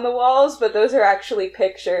lights on the walls, but those are actually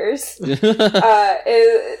pictures.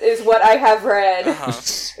 Is what I have read.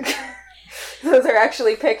 Those are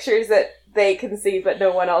actually pictures that they can see, but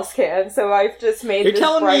no one else can. So I've just made You're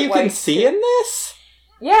telling me you can see in this?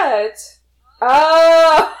 Yeah, it's...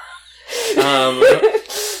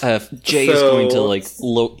 Jay is going to, like,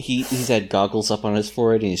 he's had goggles up on his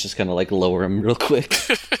forehead, and he's just gonna, like, lower them real quick.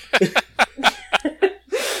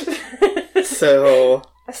 So...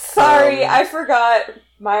 Sorry, I forgot.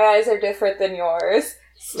 My eyes are different than yours.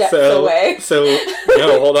 Steps away.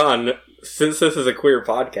 No, hold on. Since this is a queer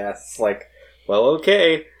podcast, it's like, well,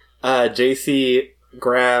 okay. JC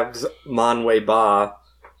grabs Manwë Ba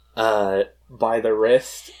by the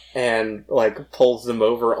wrist and, like, pulls them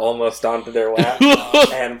over almost onto their lap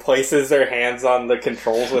and places their hands on the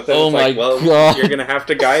controls with it. Oh it's my like, well, God. You're gonna have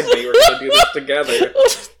to guide me. We're gonna do this together.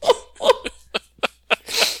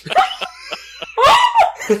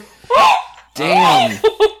 Damn.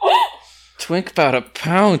 Twink about to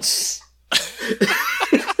pounce.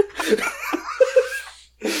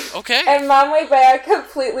 Okay. And Manwë Ba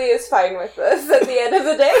completely is fine with this at the end of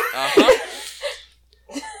the day.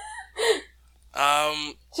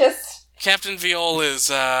 Just... Captain Viol is,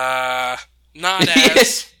 not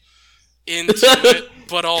as into it,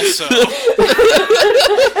 but also...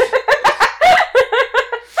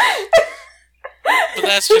 But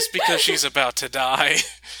that's just because she's about to die.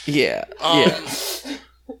 Yeah.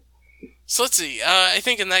 So let's see. I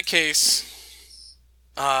think in that case,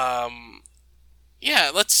 let's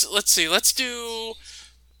see. Let's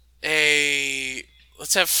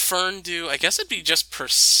have Fern do. I guess it'd be just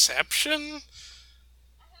perception.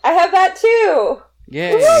 I have that too.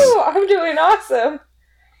 Yay! Woo, I'm doing awesome.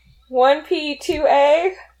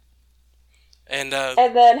 1P2A. And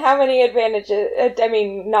then how many advantages?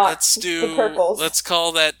 Let's do the purples. Let's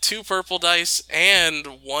call that 2 purple dice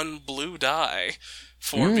and 1 blue die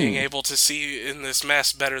for being able to see in this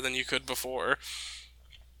mess better than you could before.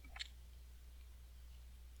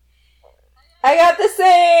 I got the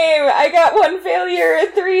same. I got 1 failure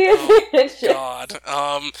and 3 advantages. God.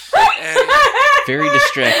 And Very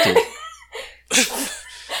distracted.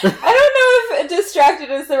 I don't know if distracted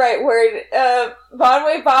is the right word.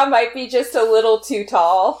 Bonway Bob might be just a little too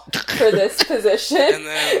tall for this position. and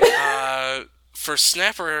then for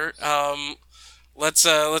Snapper, let's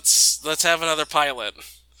have another pilot.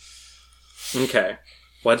 Okay.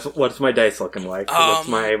 What's my dice looking like? What's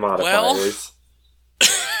my modifiers?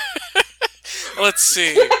 Let's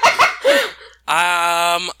see.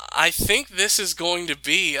 I think this is going to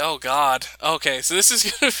be. Oh God. Okay, so this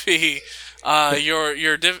is going to be.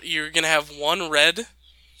 You're gonna have 1 red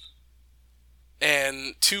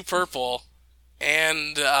and 2 purple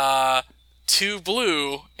and 2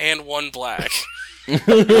 blue and 1 black. I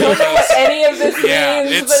don't know what any of this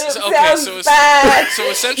means, but it sounds bad. So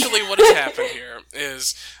essentially, what has happened here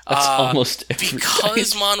is That's almost every because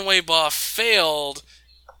dice. Monway Ba failed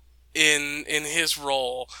in his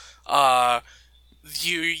role,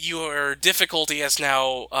 your difficulty has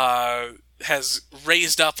now has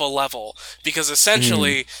raised up a level because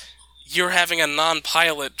essentially you're having a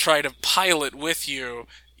non-pilot try to pilot with you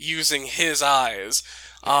using his eyes,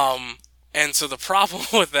 and so the problem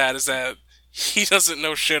with that is that he doesn't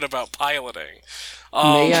know shit about piloting.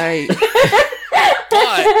 May I?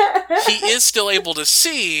 But he is still able to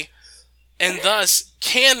see, and thus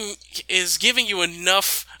is giving you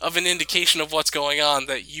enough of an indication of what's going on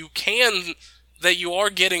that you are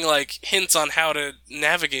getting like hints on how to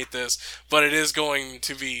navigate this, but it is going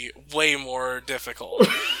to be way more difficult.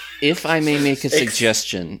 If I may make a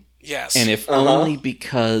suggestion, Yes. and if only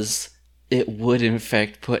because it would in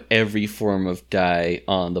fact put every form of die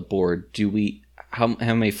on the board, how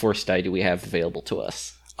many force die do we have available to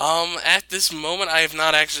us? At this moment, I have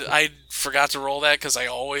not actually. I forgot to roll that because I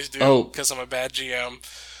always do because I'm a bad GM.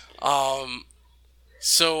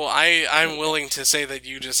 So I'm willing to say that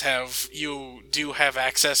you do have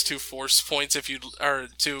access to force points if you or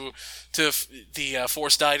to the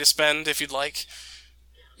force die to spend if you'd like.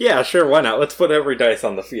 Yeah, sure, why not? Let's put every dice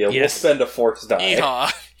on the field. Yes. We'll spend a force die.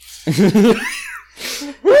 Yeehaw.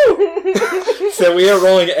 So we are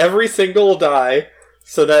rolling every single die.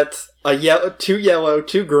 So that's 2 yellow,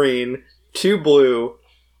 2 green, 2 blue,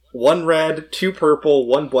 1 red, 2 purple,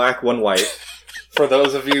 1 black, 1 white. For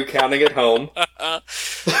those of you counting at home.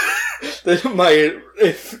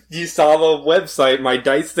 If you saw the website, my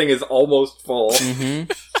dice thing is almost full.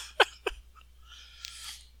 Mm-hmm.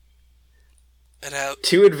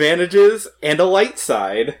 2 advantages and a light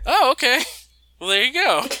side. Oh, okay. Well, there you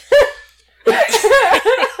go.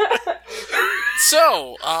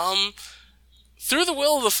 So, through the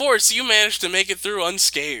will of the Force, you managed to make it through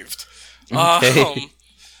unscathed. Okay.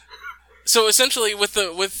 So essentially, with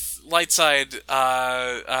light side,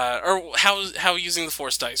 or how using the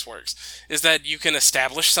Force dice works, is that you can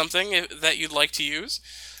establish something that you'd like to use.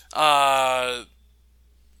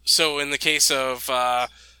 So in the case of,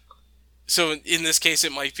 in this case,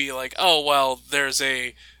 it might be like, oh well, there's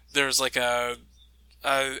like an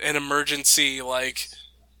emergency like.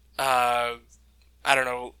 I don't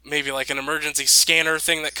know, maybe like an emergency scanner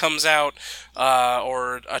thing that comes out,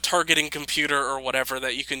 or a targeting computer or whatever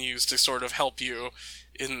that you can use to sort of help you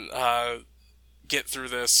in get through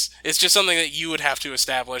this. It's just something that you would have to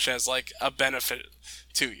establish as like a benefit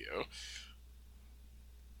to you.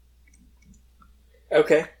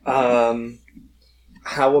 Okay.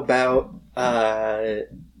 How about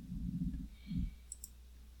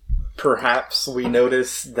perhaps we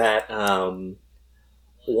notice that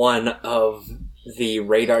one of the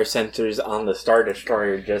radar sensors on the Star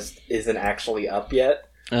Destroyer just isn't actually up yet.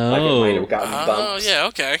 Like it might have gotten bumped. Oh, yeah,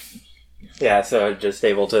 okay. Yeah, so just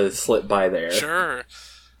able to slip by there. Sure.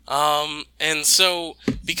 And so,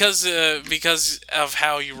 because of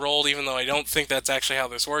how you rolled, even though I don't think that's actually how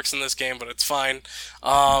this works in this game, but it's fine,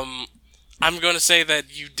 I'm going to say that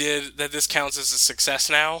that this counts as a success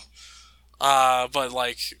now, but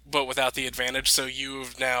without the advantage, so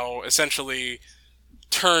you've now essentially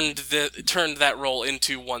turned that roll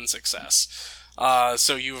into 1 success.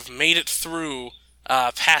 So you've made it through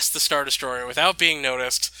past the Star Destroyer without being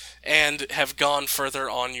noticed, and have gone further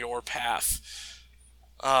on your path.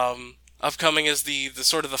 Upcoming is the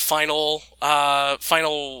sort of the final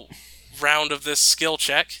round of this skill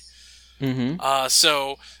check. Mm-hmm.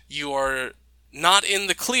 So you are not in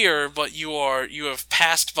the clear, but you have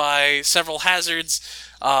passed by several hazards.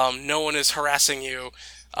 No one is harassing you.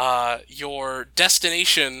 Your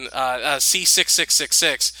destination,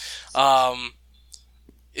 C6666,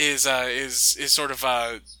 is sort of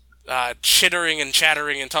chittering and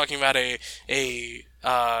chattering and talking about the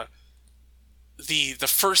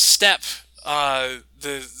first step he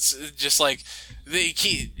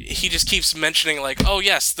just keeps mentioning like, oh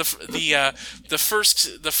yes, the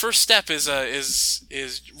first step is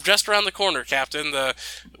just around the corner, Captain.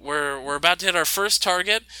 We're about to hit our first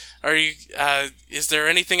target. Are you is there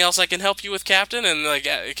anything else I can help you with, Captain? And like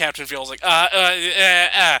Captain feels like cut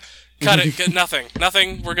it,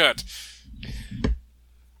 nothing, we're good.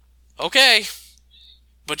 Okay,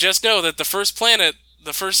 but just know that the first planet,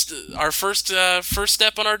 our first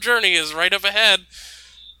step on our journey is right up ahead.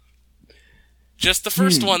 Just the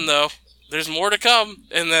first one, though. There's more to come,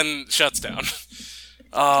 and then shuts down.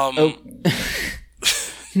 I'm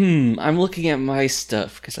looking at my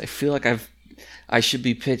stuff because I feel like I should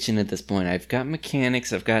be pitching at this point. I've got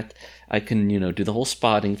mechanics. I can do the whole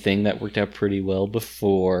spotting thing that worked out pretty well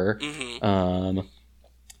before. Mm-hmm.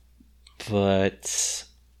 But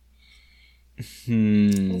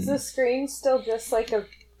Is the screen still just like a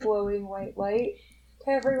glowing white light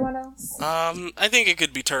to everyone else? I think it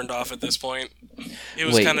could be turned off at this point. It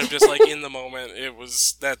was Wait. kind of just like in the moment.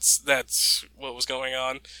 That's what was going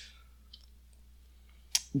on.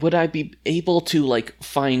 Would I be able to like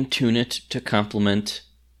fine tune it to complement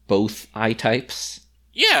both eye types?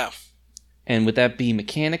 Yeah. And would that be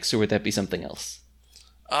mechanics or would that be something else?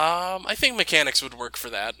 I think mechanics would work for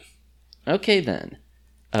that. Okay then.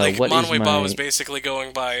 Like what is Manwë Ba my... was basically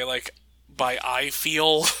going by eye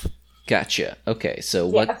feel. Gotcha. Okay, so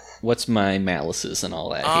Yeah. what's my malices and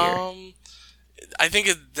all that here? I think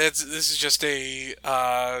this is just this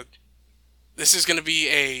is going to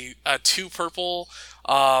be a 2 purple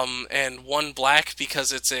and 1 black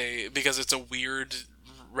because it's a weird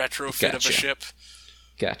retrofit of a ship.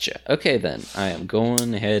 Gotcha. Okay then, I am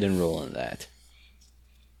going ahead and rolling that.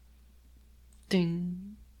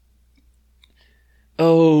 Ding.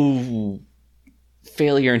 Oh,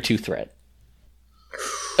 failure and 2 threat.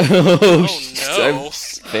 no. I'm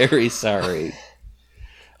very sorry.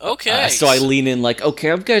 Okay. So I lean in like, okay,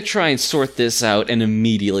 I'm gonna try and sort this out and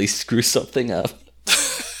immediately screw something up.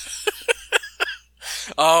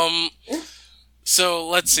 So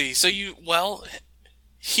let's see. So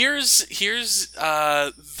here's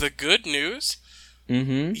the good news.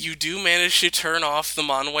 Mm-hmm. You do manage to turn off the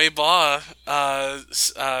Manwë Ba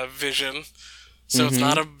vision, so it's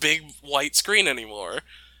not a big white screen anymore.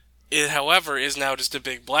 It, however, is now just a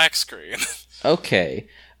big black screen. Okay.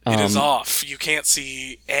 It is off. You can't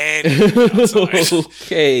see anything outside.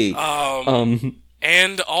 Okay.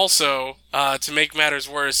 And also, to make matters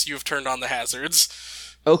worse, you've turned on the hazards.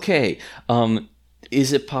 Okay.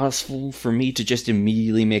 Is it possible for me to just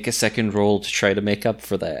immediately make a second roll to try to make up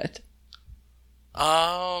for that?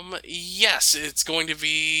 Yes, it's going to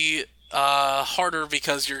be harder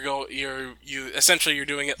because you're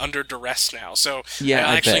doing it under duress now. So Yeah,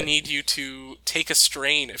 I actually bet. need you to take a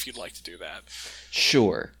strain if you'd like to do that.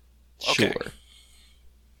 Sure. Okay. Sure.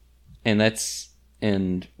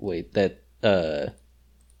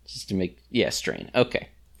 Just to make, strain. Okay.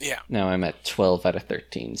 Yeah. Now I'm at 12 out of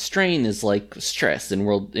 13. Strain is like stress in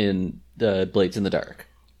the Blades in the Dark.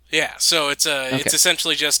 Yeah. So it's Okay. it's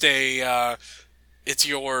essentially just it's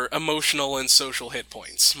your emotional and social hit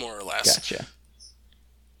points, more or less. Gotcha.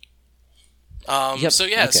 So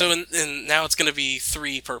yeah. okay. So and now it's going to be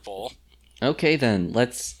 3 purple. Okay then,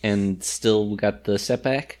 and still we got the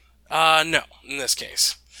setback? No, in this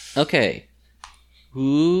case. Okay.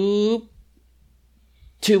 Ooh.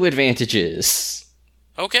 2 advantages.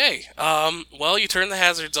 Okay. Well, you turn the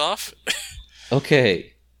hazards off.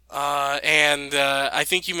 Okay. And I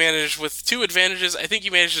think you managed, with 2 advantages, I think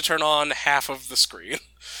you managed to turn on half of the screen.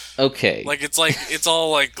 Okay. It's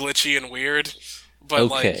all like glitchy and weird,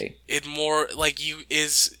 but Okay.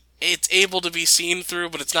 it's able to be seen through,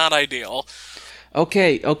 but it's not ideal.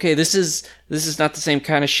 Okay, this is not the same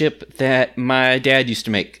kind of ship that my dad used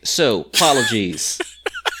to make. So, apologies.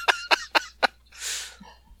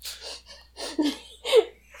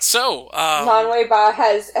 So, Manwë Ba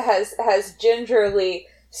has gingerly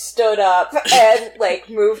stood up and like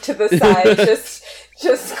moved to the side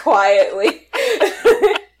just quietly.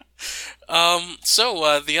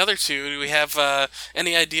 So the other 2, do we have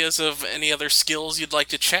any ideas of any other skills you'd like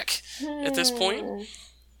to check at this point?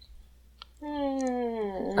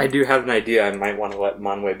 I do have an idea. I might want to let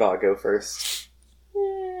Manwë Ba go first.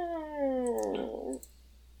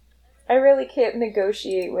 I really can't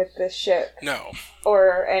negotiate with this ship No.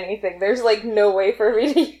 or anything. There's like no way for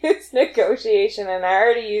me to use negotiation, and I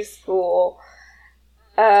already used school.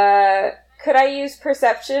 Could I use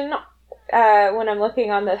perception when I'm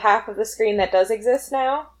looking on the half of the screen that does exist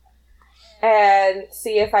now? And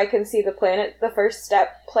see if I can see the first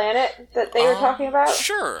step planet that they were talking about?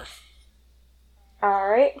 Sure.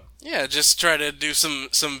 Alright. Yeah, just try to do some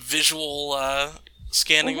visual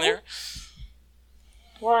scanning there.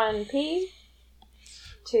 1P,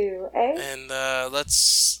 2A. And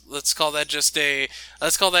let's call that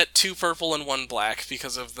let's call that 2 purple and 1 black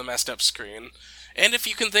because of the messed up screen. And if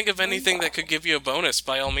you can think of anything that could give you a bonus,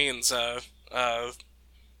 by all means, I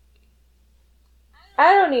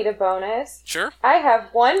don't need a bonus. Sure. I have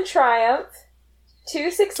 1 triumph,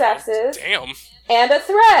 2 successes, Damn. and a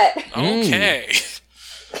threat. Okay.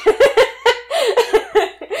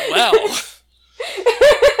 Well.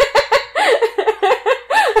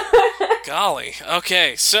 Golly.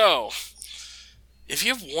 Okay, so if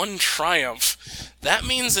you have 1 triumph, that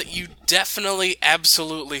means that you definitely,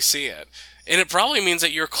 absolutely see it. And it probably means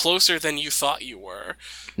that you're closer than you thought you were.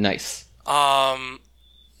 Nice.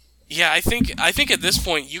 Yeah, I think at this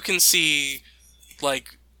point you can see,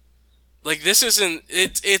 like this isn't,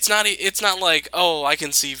 it's not like, oh, I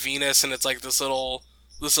can see Venus and it's like this little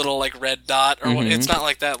like red dot or what. It's not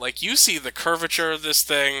like that. Like, you see the curvature of this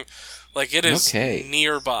thing, like it is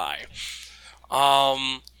nearby.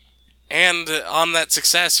 And on that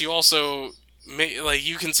success, you also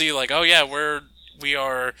you can see, like, oh yeah, we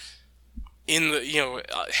are in the,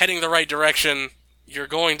 heading the right direction. You're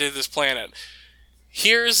going to this planet.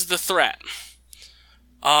 Here's the threat.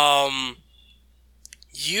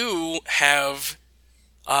 You have,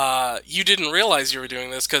 you didn't realize you were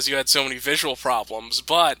doing this because you had so many visual problems,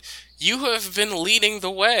 but you have been leading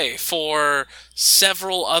the way for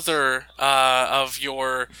several other, of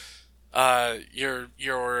your I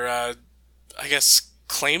guess,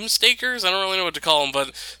 claim stakers? I don't really know what to call them,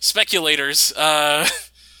 but speculators,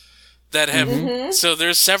 that have, so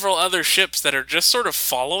there's several other ships that are just sort of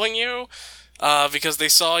following you, because they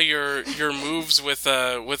saw your moves with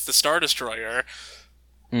the Star Destroyer,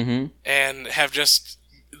 and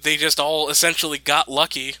they just all essentially got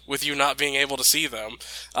lucky with you not being able to see them,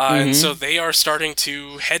 and so they are starting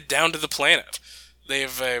to head down to the planet.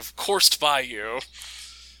 They've coursed by you.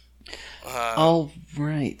 All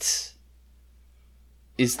right.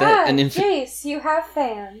 Is that an Jace, you have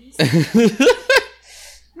fans.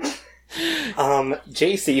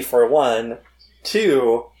 JC for 1.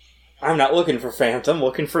 2, I'm not looking for fans, I'm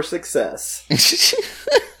looking for success. Is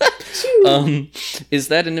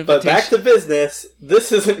that an invitation? But back to business,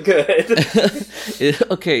 this isn't good.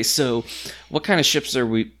 Okay, so what kind of ships are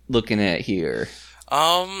we looking at here?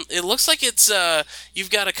 It looks like it's you've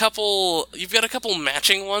got a couple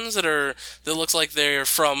matching ones that looks like they're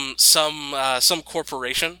from some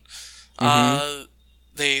corporation.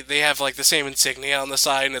 They have like the same insignia on the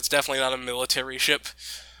side, and it's definitely not a military ship.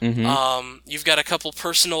 You've got a couple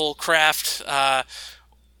personal craft,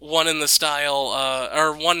 one in the style,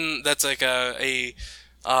 or one that's like it's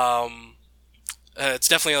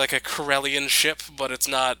definitely like a Corellian ship, but it's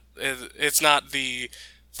not the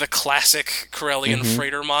classic Corellian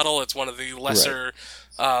freighter model. It's one of the lesser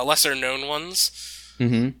known ones.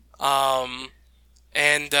 And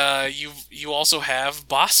you also have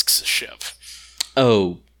Bosk's ship.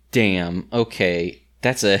 Oh, damn. Okay.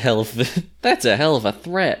 That's a hell of a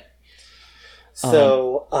threat.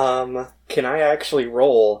 So, can I actually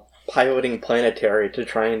roll piloting planetary to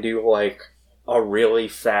try and do, like, a really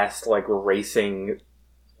fast, like, racing,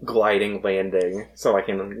 gliding landing so I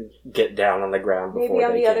can get down on the ground before Maybe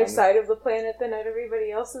on they the other can? side of the planet than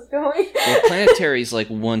everybody else is going. Well, planetary's like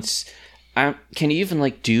once... can you even,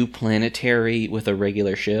 like, do planetary with a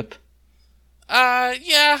regular ship?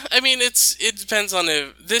 Yeah. I mean, it depends on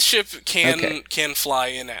if this ship can fly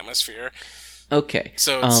in atmosphere. Okay.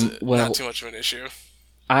 So it's not too much of an issue.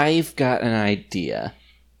 I've got an idea.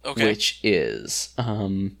 Okay. Which is,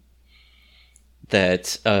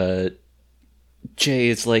 that, Jay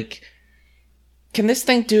is like, can this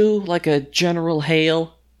thing do, like, a general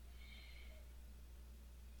hail?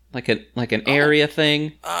 Like an area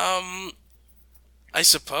thing? I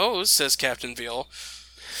suppose, says Captain Veal.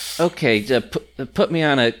 Okay, put me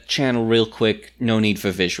on a channel real quick. No need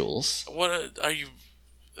for visuals. What are you?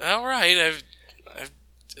 All right, I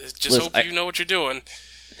just hope you know what you're doing.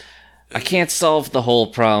 I can't solve the whole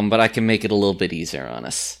problem, but I can make it a little bit easier on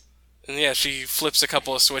us. And yeah, she flips a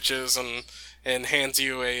couple of switches and hands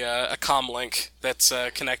you a comm link that's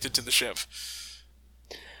connected to the ship.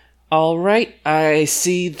 All right, I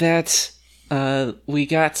see that we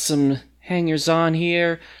got some hangers-on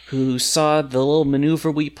here who saw the little maneuver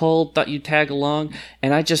we pulled, thought you'd tag along,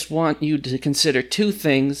 and I just want you to consider 2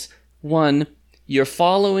 things. 1, you're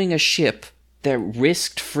following a ship that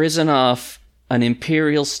risked frizzing off an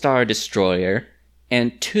Imperial Star Destroyer,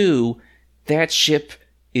 and 2, that ship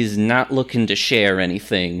is not looking to share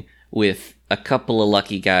anything with a couple of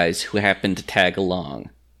lucky guys who happen to tag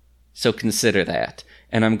along. So consider that.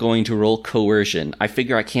 and I'm going to roll coercion. I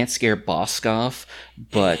figure I can't scare Bosk off,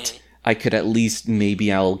 but I could at least,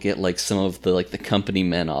 maybe I'll get like some of the the company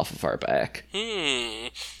men off of our back.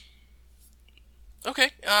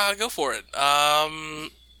 Okay, go for it.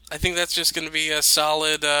 I think that's just going to be a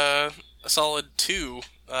solid 2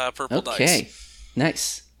 purple dice. Okay,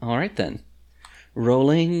 nice. All right then.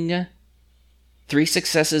 Rolling 3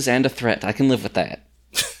 successes and a threat. I can live with that.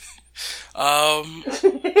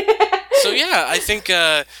 So yeah, I think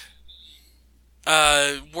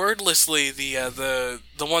wordlessly the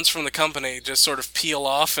ones from the company just sort of peel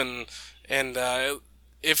off and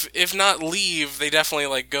if not leave, they definitely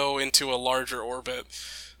like go into a larger orbit.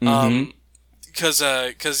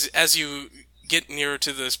 Because as you get nearer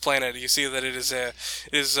to this planet, you see that it is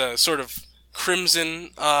a sort of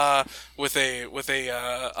crimson with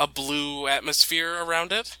a blue atmosphere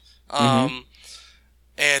around it. And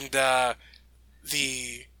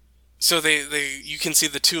you can see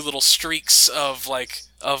the 2 little streaks of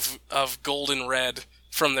golden red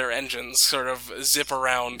from their engines sort of zip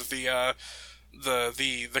around the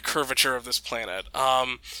curvature of this planet.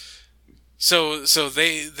 So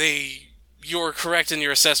you're correct in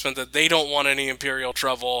your assessment that they don't want any Imperial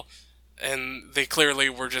trouble, and they clearly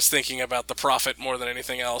were just thinking about the profit more than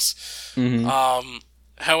anything else.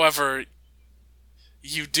 However,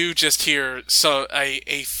 you do just hear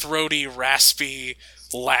a throaty, raspy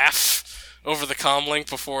laugh over the comlink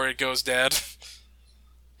before it goes dead.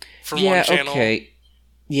 From one channel. Okay.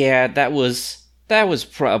 Yeah, that was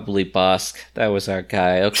probably Bosk. That was our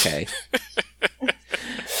guy. Okay.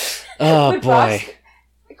 Oh would boy.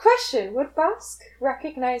 Question: would Bosk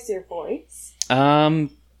recognize your voice?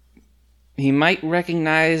 He might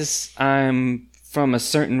recognize I'm from a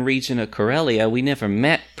certain region of Corellia. We never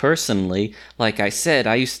met personally. Like I said,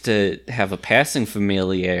 I used to have a passing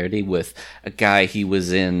familiarity with a guy he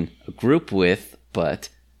was in a group with, but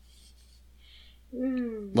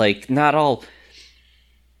not all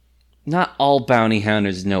bounty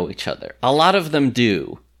hunters know each other. A lot of them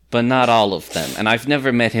do, but not all of them, and I've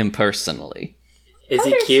never met him personally. Is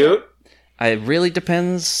he cute? It really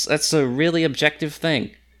depends. That's a really objective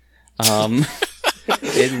thing.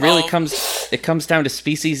 It really comes down to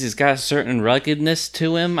species. He's got a certain ruggedness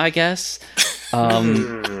to him, I guess.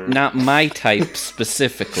 Not my type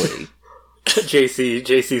specifically.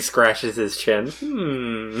 JC scratches his chin.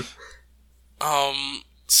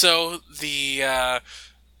 So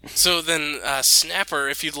then, Snapper,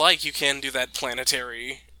 if you'd like, you can do that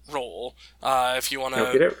planetary roll. If you want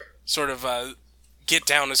to sort of get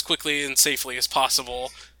down as quickly and safely as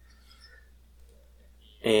possible.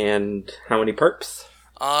 And how many perps?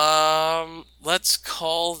 Let's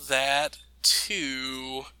call that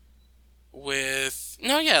 2 with...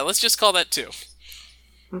 No, yeah, let's just call that 2.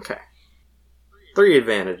 Okay. 3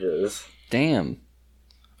 advantages. Damn.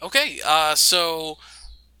 Okay, so...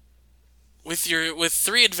 With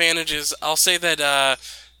 3 advantages, I'll say that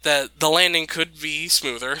the landing could be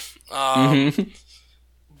smoother.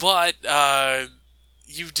 But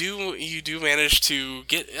you do manage to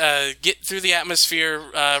get through the atmosphere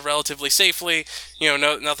relatively safely.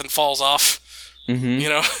 Nothing falls off.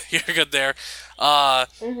 You're good there.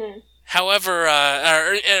 However,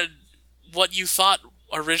 what you thought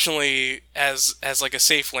originally as like a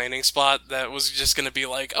safe landing spot that was just going to be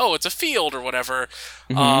like, oh, it's a field or whatever.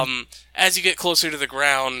 As you get closer to the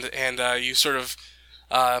ground and you sort of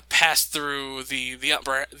pass through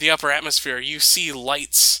the upper atmosphere, you see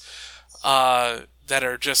lights that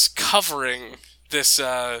are just covering this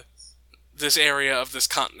area of this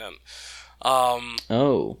continent.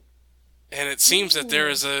 Oh. And it seems that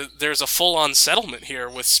there's a full-on settlement here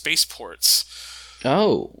with spaceports.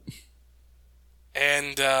 Oh.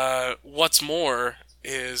 And what's more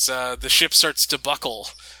is the ship starts to buckle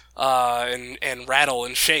and rattle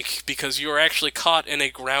and shake because you are actually caught in a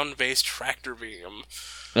ground-based tractor beam.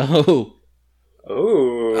 Oh.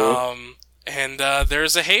 Oh. And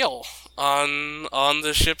there's a hail on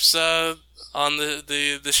the ship's on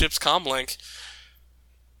the ship's comlink,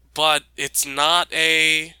 but it's not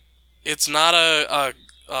a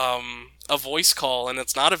voice call and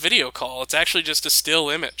it's not a video call. It's actually just a still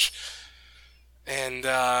image, and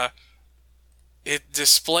it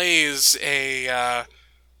displays it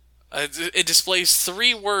displays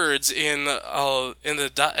 3 words in a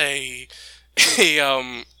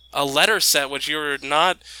letter set which you're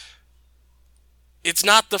not. It's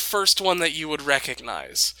not the first one that you would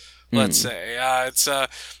recognize. Let's say it's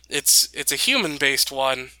a human-based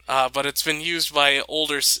one, but it's been used by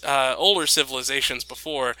older civilizations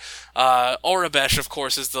before. Aurebesh, of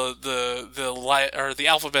course, is the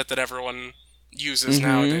alphabet that everyone uses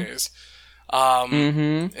nowadays.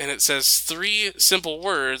 Mm-hmm. And it says 3 simple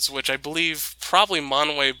words, which I believe probably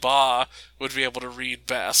Manwë Ba would be able to read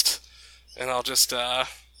best. And I'll just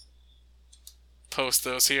post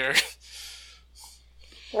those here.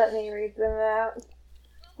 Let me read them out.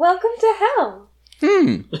 Welcome to hell.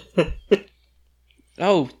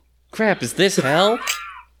 Oh, crap, is this hell?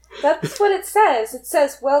 That's what it says. It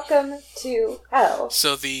says, welcome to hell.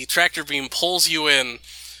 So the tractor beam pulls you in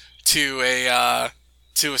to a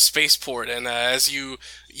spaceport, and as you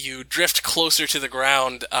drift closer to the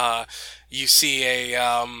ground, you see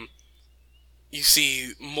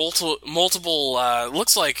multiple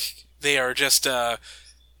looks like they are just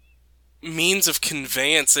means of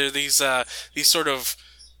conveyance. They're these sort of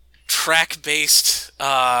track-based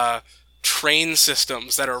train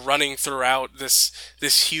systems that are running throughout this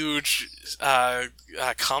huge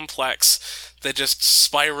complex that just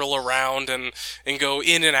spiral around and go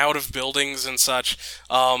in and out of buildings and such.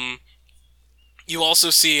 You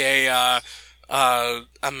also see a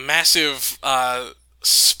massive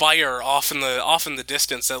spire off in the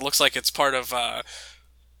distance that looks like it's part of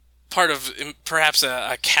perhaps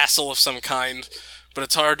a castle of some kind, but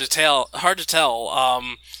it's hard to tell.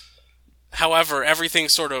 However, everything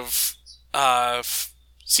sort of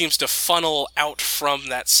seems to funnel out from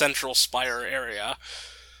that central spire area,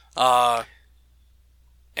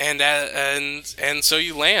 and so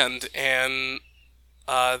you land, and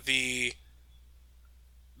the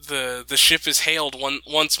ship is hailed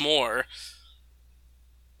once more,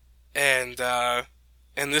 and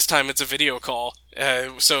this time it's a video call.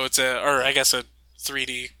 So it's I guess a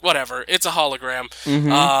 3D, whatever. It's a hologram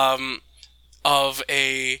of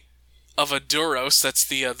a Duros. That's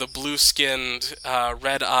the blue-skinned,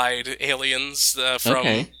 red-eyed aliens from.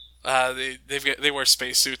 Okay. They wear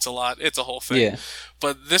spacesuits a lot. It's a whole thing. Yeah.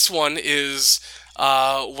 But this one is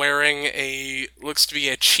wearing looks to be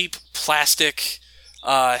a cheap plastic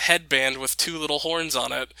headband with 2 little horns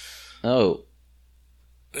on it. Oh.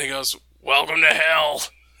 And he goes, "Welcome to hell.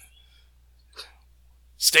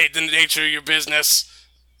 State the nature of your business."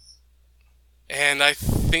 And I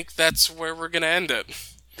think that's where we're gonna end it.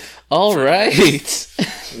 All right.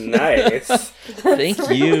 Nice. Thank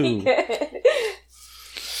you. Good.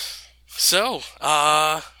 So,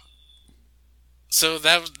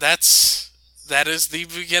 that is the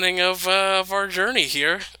beginning of our journey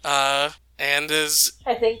here. And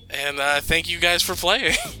thank you guys for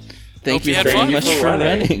playing. Thank Hope you you had very fun. much for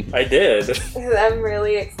running. I did. I'm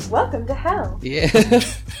really welcome to hell. Yeah.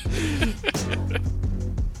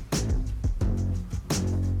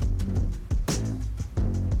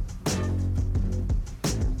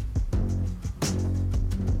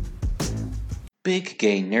 Big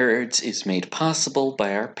Gay Nerds is made possible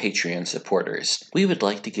by our Patreon supporters. We would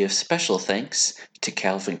like to give special thanks to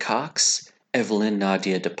Calvin Cox, Evelyn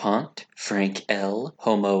Nadia DuPont, Frank L.,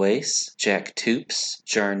 Homo Ace, Jack Toops,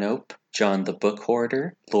 Jarnope, John the Book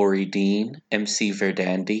Hoarder, Lori Dean, MC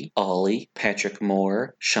Verdandi, Ollie, Patrick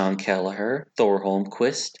Moore, Sean Kelleher, Thor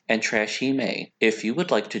Holmquist, and Trashy May. If you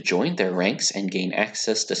would like to join their ranks and gain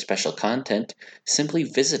access to special content, simply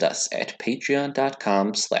visit us at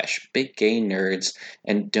patreon.com/biggaynerds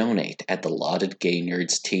and donate at the lauded Gay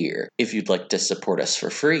Nerds tier. If you'd like to support us for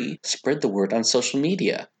free, spread the word on social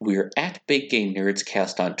media. We're at Big Gay Nerds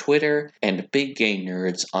Cast on Twitter and Big Gay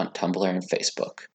Nerds on Tumblr and Facebook.